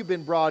now you've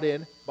been brought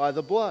in by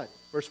the blood.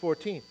 Verse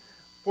 14.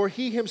 For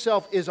he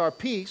himself is our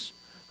peace,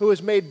 who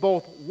has made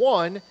both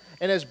one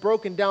and has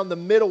broken down the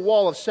middle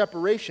wall of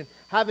separation,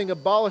 having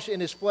abolished in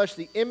his flesh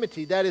the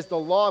enmity, that is the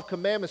law of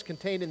commandments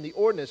contained in the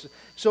ordinances,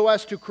 so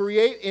as to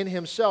create in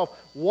himself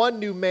one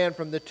new man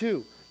from the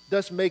two,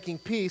 thus making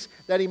peace,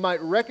 that he might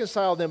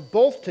reconcile them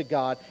both to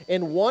God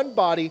in one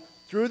body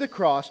through the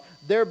cross,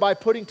 thereby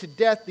putting to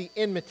death the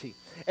enmity.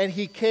 And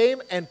he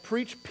came and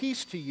preached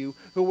peace to you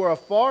who were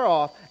afar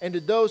off, and to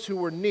those who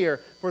were near,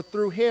 for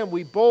through him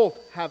we both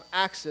have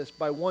access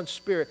by one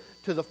Spirit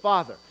to the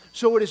Father.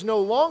 So it is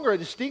no longer a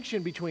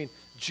distinction between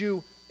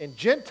Jew and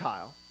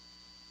Gentile.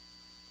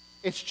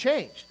 It's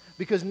changed,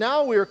 because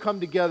now we are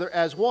come together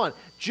as one,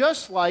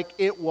 just like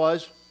it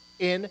was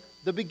in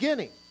the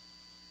beginning.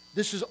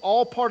 This is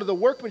all part of the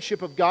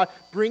workmanship of God,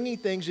 bringing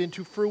things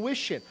into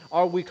fruition.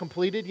 Are we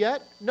completed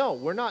yet? No,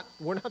 we're not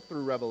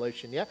through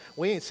Revelation yet.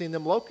 We ain't seen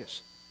them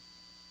locusts.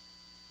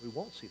 We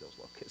won't see those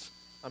locusts.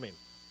 I mean,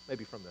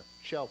 maybe from the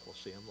shelf we'll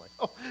see them like,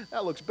 oh,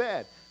 that looks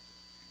bad.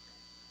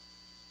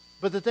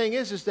 But the thing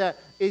is that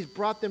He's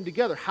brought them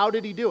together. How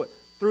did He do it?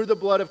 Through the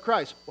blood of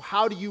Christ. Well,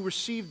 how do you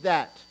receive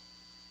that?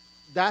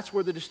 That's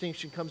where the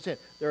distinction comes in.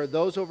 There are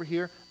those over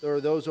here. There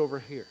are those over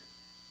here.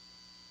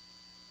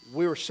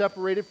 We were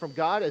separated from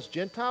God as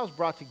Gentiles,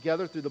 brought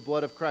together through the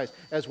blood of Christ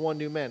as one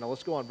new man. Now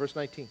let's go on, verse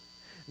 19.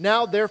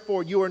 Now,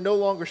 therefore, you are no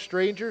longer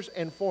strangers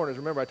and foreigners.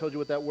 Remember, I told you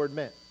what that word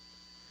meant.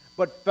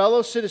 But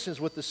fellow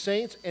citizens with the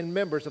saints and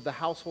members of the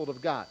household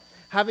of God,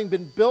 having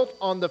been built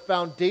on the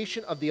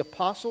foundation of the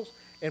apostles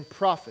and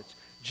prophets,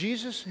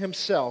 Jesus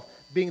himself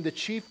being the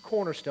chief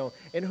cornerstone,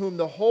 in whom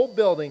the whole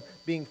building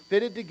being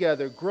fitted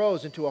together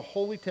grows into a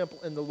holy temple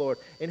in the Lord,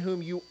 in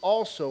whom you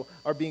also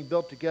are being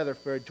built together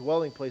for a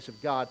dwelling place of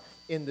God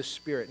in the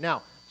Spirit.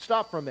 Now,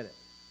 stop for a minute.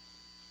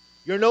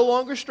 You're no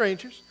longer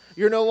strangers.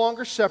 You're no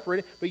longer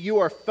separated, but you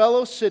are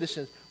fellow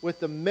citizens with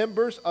the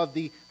members of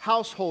the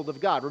household of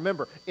God.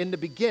 Remember, in the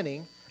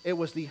beginning, it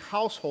was the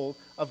household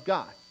of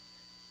God.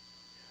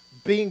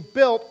 Being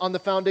built on the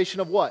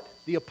foundation of what?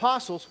 The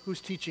apostles,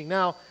 who's teaching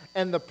now,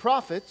 and the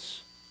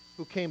prophets,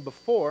 who came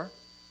before,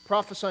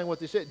 prophesying what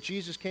they said.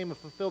 Jesus came and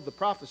fulfilled the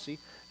prophecy.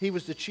 He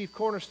was the chief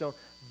cornerstone.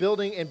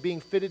 Building and being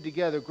fitted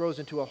together grows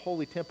into a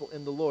holy temple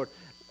in the Lord,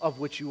 of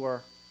which you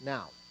are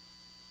now.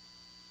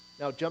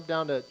 Now jump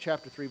down to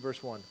chapter 3,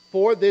 verse 1.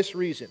 For this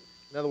reason,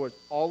 in other words,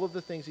 all of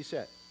the things he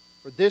said.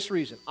 For this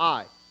reason,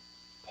 I,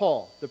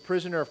 Paul, the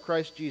prisoner of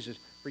Christ Jesus,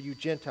 for you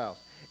Gentiles,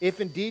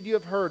 if indeed you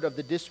have heard of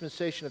the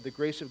dispensation of the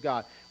grace of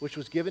God, which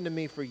was given to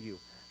me for you,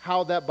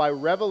 how that by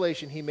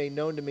revelation he made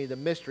known to me the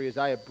mystery, as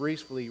I have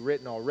briefly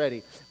written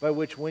already, by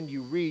which when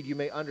you read you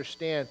may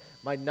understand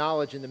my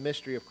knowledge in the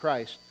mystery of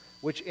Christ,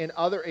 which in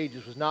other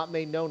ages was not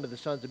made known to the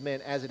sons of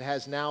men, as it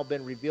has now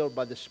been revealed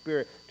by the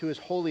Spirit to his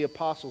holy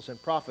apostles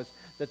and prophets,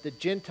 that the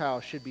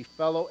Gentiles should be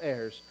fellow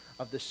heirs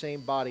of the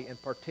same body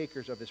and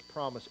partakers of his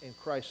promise in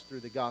Christ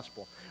through the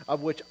gospel,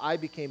 of which I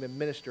became a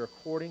minister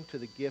according to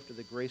the gift of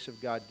the grace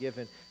of God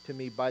given to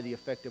me by the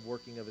effective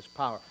working of his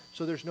power.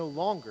 So there's no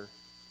longer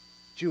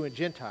Jew and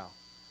Gentile.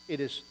 It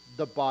is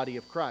the body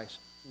of Christ.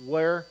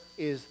 Where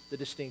is the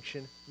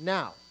distinction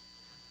now?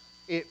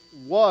 It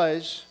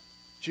was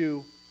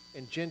Jew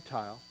and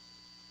Gentile.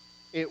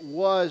 It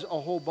was a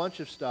whole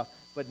bunch of stuff,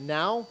 but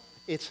now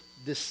it's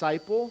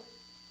disciple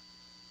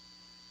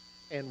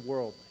and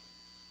worldly.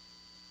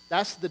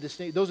 That's the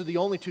distinction. Those are the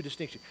only two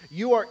distinctions.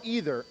 You are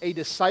either a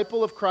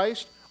disciple of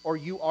Christ or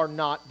you are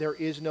not. There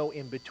is no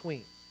in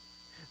between.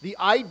 The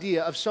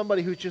idea of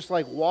somebody who just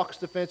like walks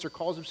the fence or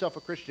calls himself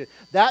a Christian,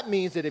 that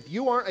means that if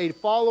you aren't a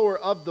follower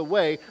of the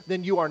way,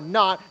 then you are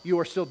not. You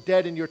are still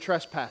dead in your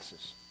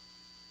trespasses.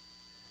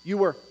 You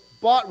were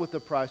bought with a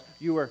price.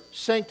 You were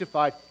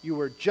sanctified. You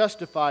were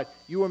justified.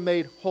 You were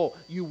made whole.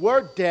 You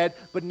were dead,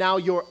 but now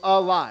you're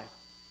alive.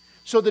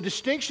 So the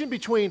distinction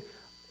between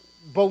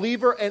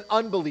believer and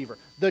unbeliever,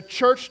 the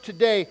church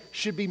today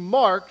should be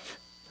marked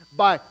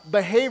by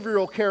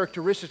behavioral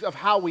characteristics of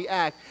how we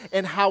act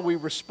and how we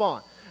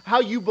respond. How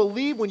you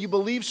believe when you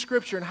believe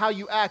Scripture and how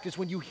you act is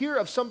when you hear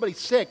of somebody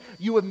sick,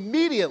 you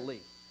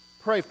immediately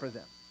pray for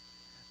them.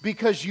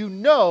 Because you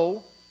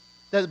know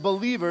that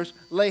believers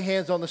lay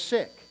hands on the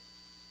sick.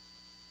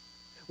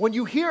 When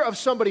you hear of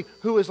somebody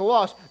who is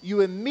lost,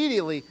 you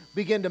immediately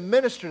begin to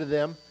minister to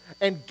them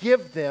and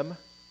give them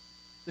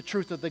the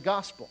truth of the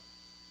gospel.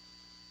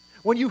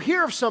 When you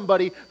hear of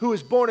somebody who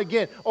is born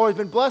again or has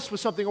been blessed with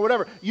something or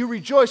whatever, you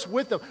rejoice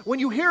with them. When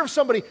you hear of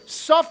somebody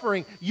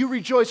suffering, you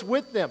rejoice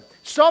with them.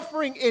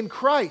 Suffering in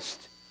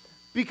Christ,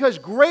 because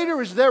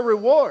greater is their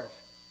reward.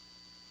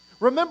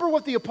 Remember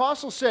what the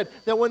apostles said,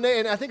 that when they,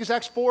 and I think it's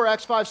Acts 4,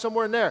 Acts 5,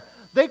 somewhere in there,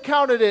 they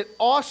counted it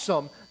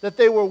awesome that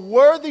they were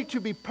worthy to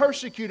be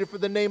persecuted for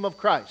the name of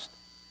Christ.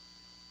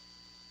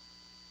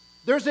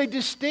 There's a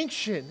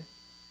distinction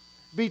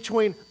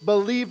between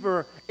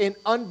believer and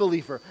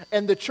unbeliever.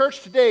 And the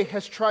church today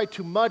has tried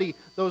to muddy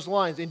those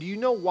lines. And do you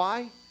know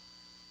why?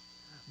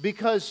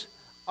 Because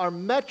our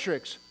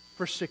metrics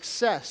for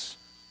success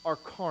are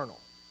carnal.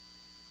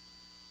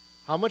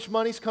 How much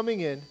money's coming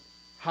in?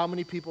 How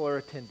many people are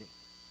attending?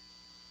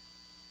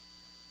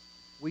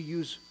 We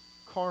use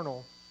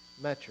carnal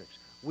metrics.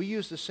 we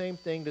use the same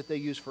thing that they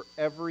use for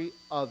every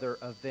other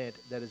event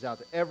that is out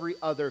there, every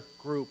other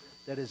group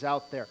that is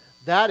out there.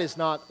 That is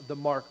not the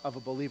mark of a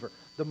believer.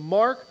 The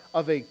mark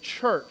of a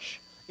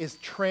church is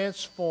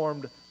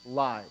transformed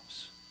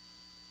lives.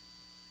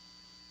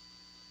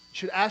 You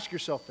should ask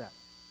yourself that.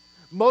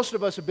 Most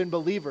of us have been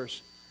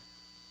believers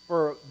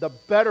for the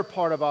better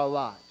part of our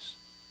lives.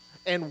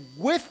 And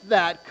with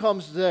that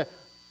comes the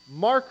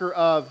marker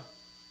of,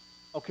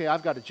 okay,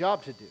 I've got a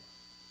job to do.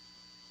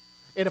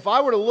 And if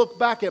I were to look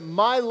back at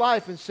my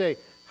life and say,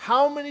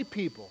 how many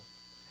people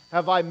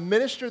have I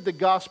ministered the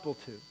gospel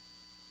to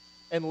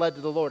and led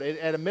to the Lord?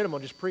 At a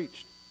minimum, just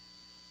preached.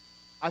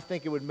 I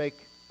think it would make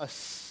us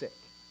sick.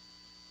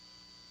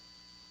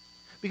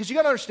 Because you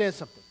got to understand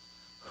something.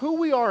 Who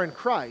we are in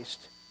Christ,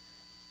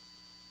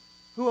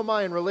 who am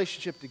I in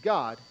relationship to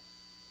God,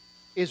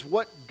 is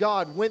what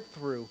God went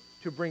through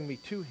to bring me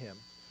to Him.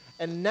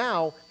 And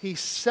now He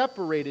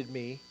separated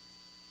me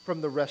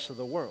from the rest of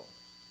the world.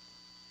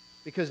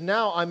 Because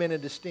now I'm in a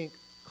distinct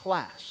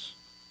class.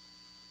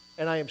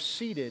 And I am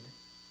seated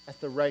at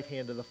the right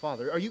hand of the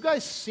Father. Are you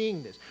guys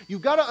seeing this?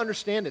 You've got to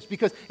understand this.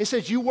 Because it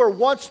says you were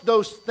once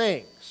those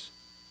things,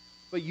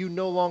 but you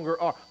no longer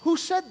are. Who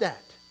said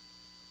that?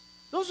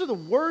 Those are the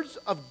words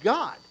of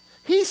God.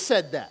 He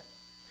said that.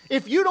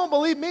 If you don't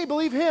believe me,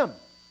 believe Him.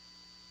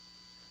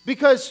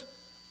 Because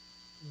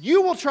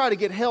you will try to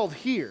get held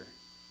here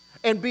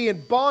and be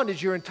in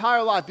bondage your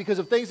entire life because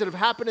of things that have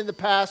happened in the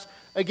past.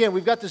 Again,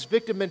 we've got this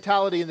victim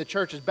mentality in the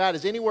church as bad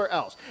as anywhere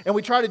else. And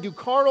we try to do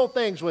carnal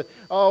things with,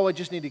 oh, I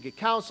just need to get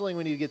counseling,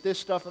 we need to get this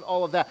stuff and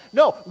all of that.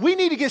 No, we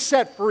need to get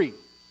set free.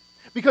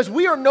 Because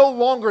we are no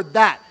longer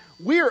that.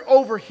 We are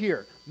over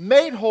here,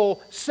 made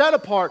whole, set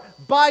apart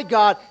by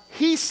God.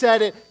 He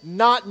said it,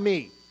 not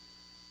me.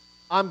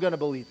 I'm going to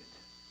believe it.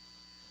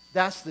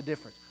 That's the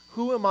difference.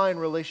 Who am I in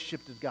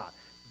relationship to God?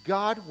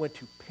 God went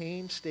to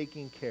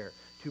painstaking care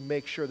to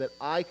make sure that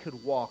I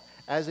could walk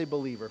as a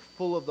believer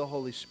full of the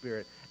Holy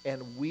Spirit,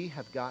 and we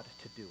have got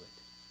to do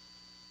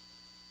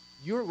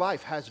it. Your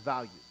life has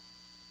value.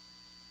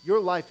 Your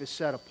life is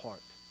set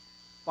apart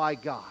by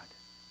God.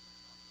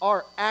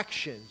 Our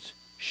actions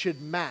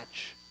should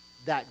match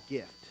that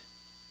gift,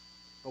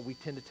 but we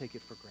tend to take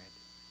it for granted.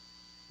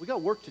 We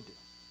got work to do.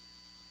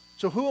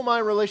 So who am I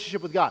in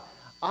relationship with God?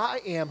 I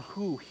am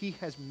who He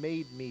has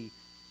made me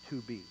to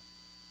be.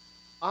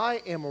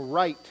 I am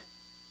right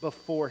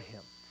before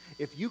Him.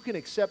 If you can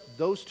accept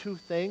those two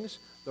things,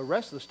 the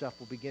rest of the stuff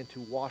will begin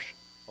to wash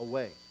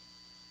away.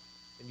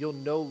 And you'll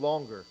no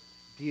longer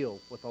deal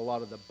with a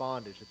lot of the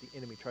bondage that the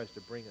enemy tries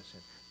to bring us in,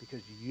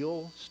 because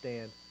you'll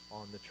stand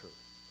on the truth.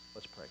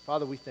 Let's pray.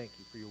 Father, we thank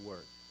you for your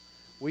word.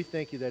 We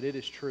thank you that it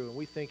is true, and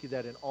we thank you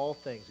that in all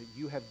things that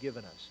you have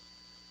given us,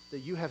 that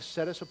you have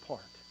set us apart,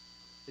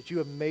 that you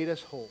have made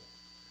us whole,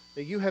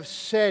 that you have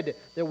said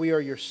that we are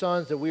your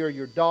sons, that we are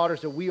your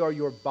daughters, that we are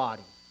your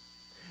body.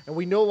 And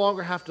we no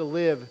longer have to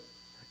live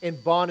in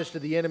bondage to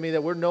the enemy,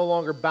 that we're no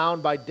longer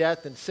bound by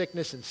death and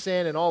sickness and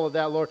sin and all of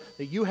that, Lord,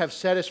 that you have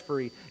set us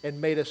free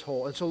and made us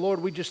whole. And so,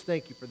 Lord, we just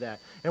thank you for that.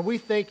 And we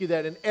thank you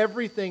that in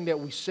everything that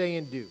we say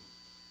and do,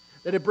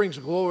 that it brings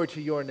glory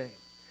to your name.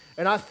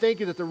 And I thank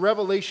you that the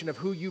revelation of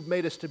who you've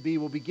made us to be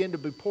will begin to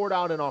be poured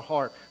out in our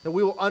heart, that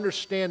we will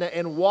understand that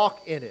and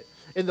walk in it,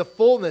 in the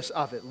fullness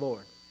of it,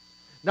 Lord.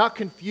 Not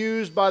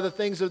confused by the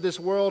things of this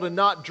world and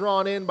not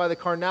drawn in by the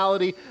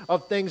carnality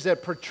of things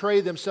that portray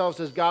themselves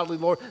as godly,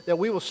 Lord, that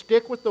we will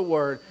stick with the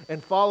word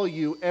and follow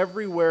you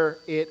everywhere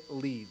it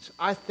leads.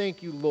 I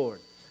thank you, Lord,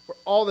 for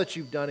all that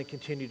you've done and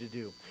continue to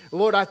do.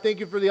 Lord, I thank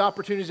you for the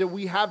opportunities that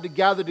we have to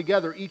gather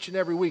together each and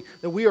every week,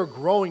 that we are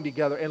growing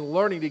together and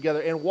learning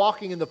together and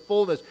walking in the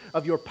fullness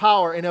of your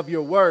power and of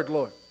your word,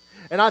 Lord.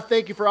 And I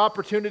thank you for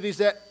opportunities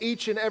that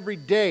each and every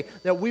day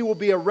that we will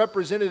be a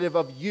representative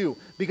of you,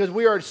 because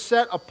we are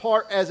set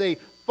apart as a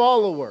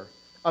follower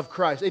of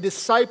Christ, a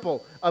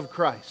disciple of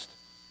Christ.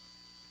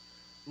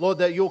 Lord,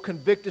 that you'll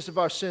convict us of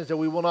our sins, that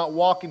we will not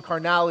walk in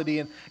carnality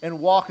and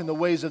walk in the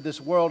ways of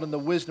this world and the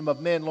wisdom of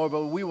men, Lord,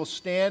 but we will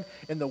stand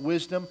in the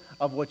wisdom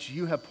of what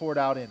you have poured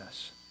out in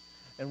us.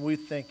 And we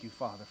thank you,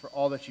 Father, for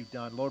all that you've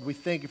done. Lord, we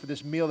thank you for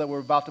this meal that we're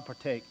about to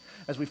partake.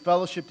 As we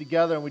fellowship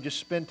together and we just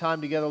spend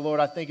time together, Lord,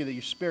 I thank you that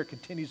your Spirit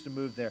continues to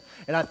move there.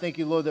 And I thank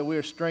you, Lord, that we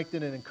are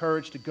strengthened and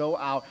encouraged to go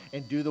out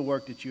and do the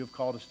work that you have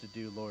called us to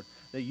do, Lord.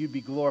 That you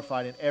be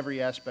glorified in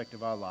every aspect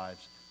of our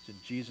lives. It's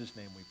in Jesus'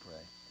 name we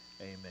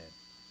pray. Amen.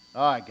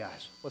 All right,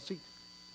 guys, let's eat.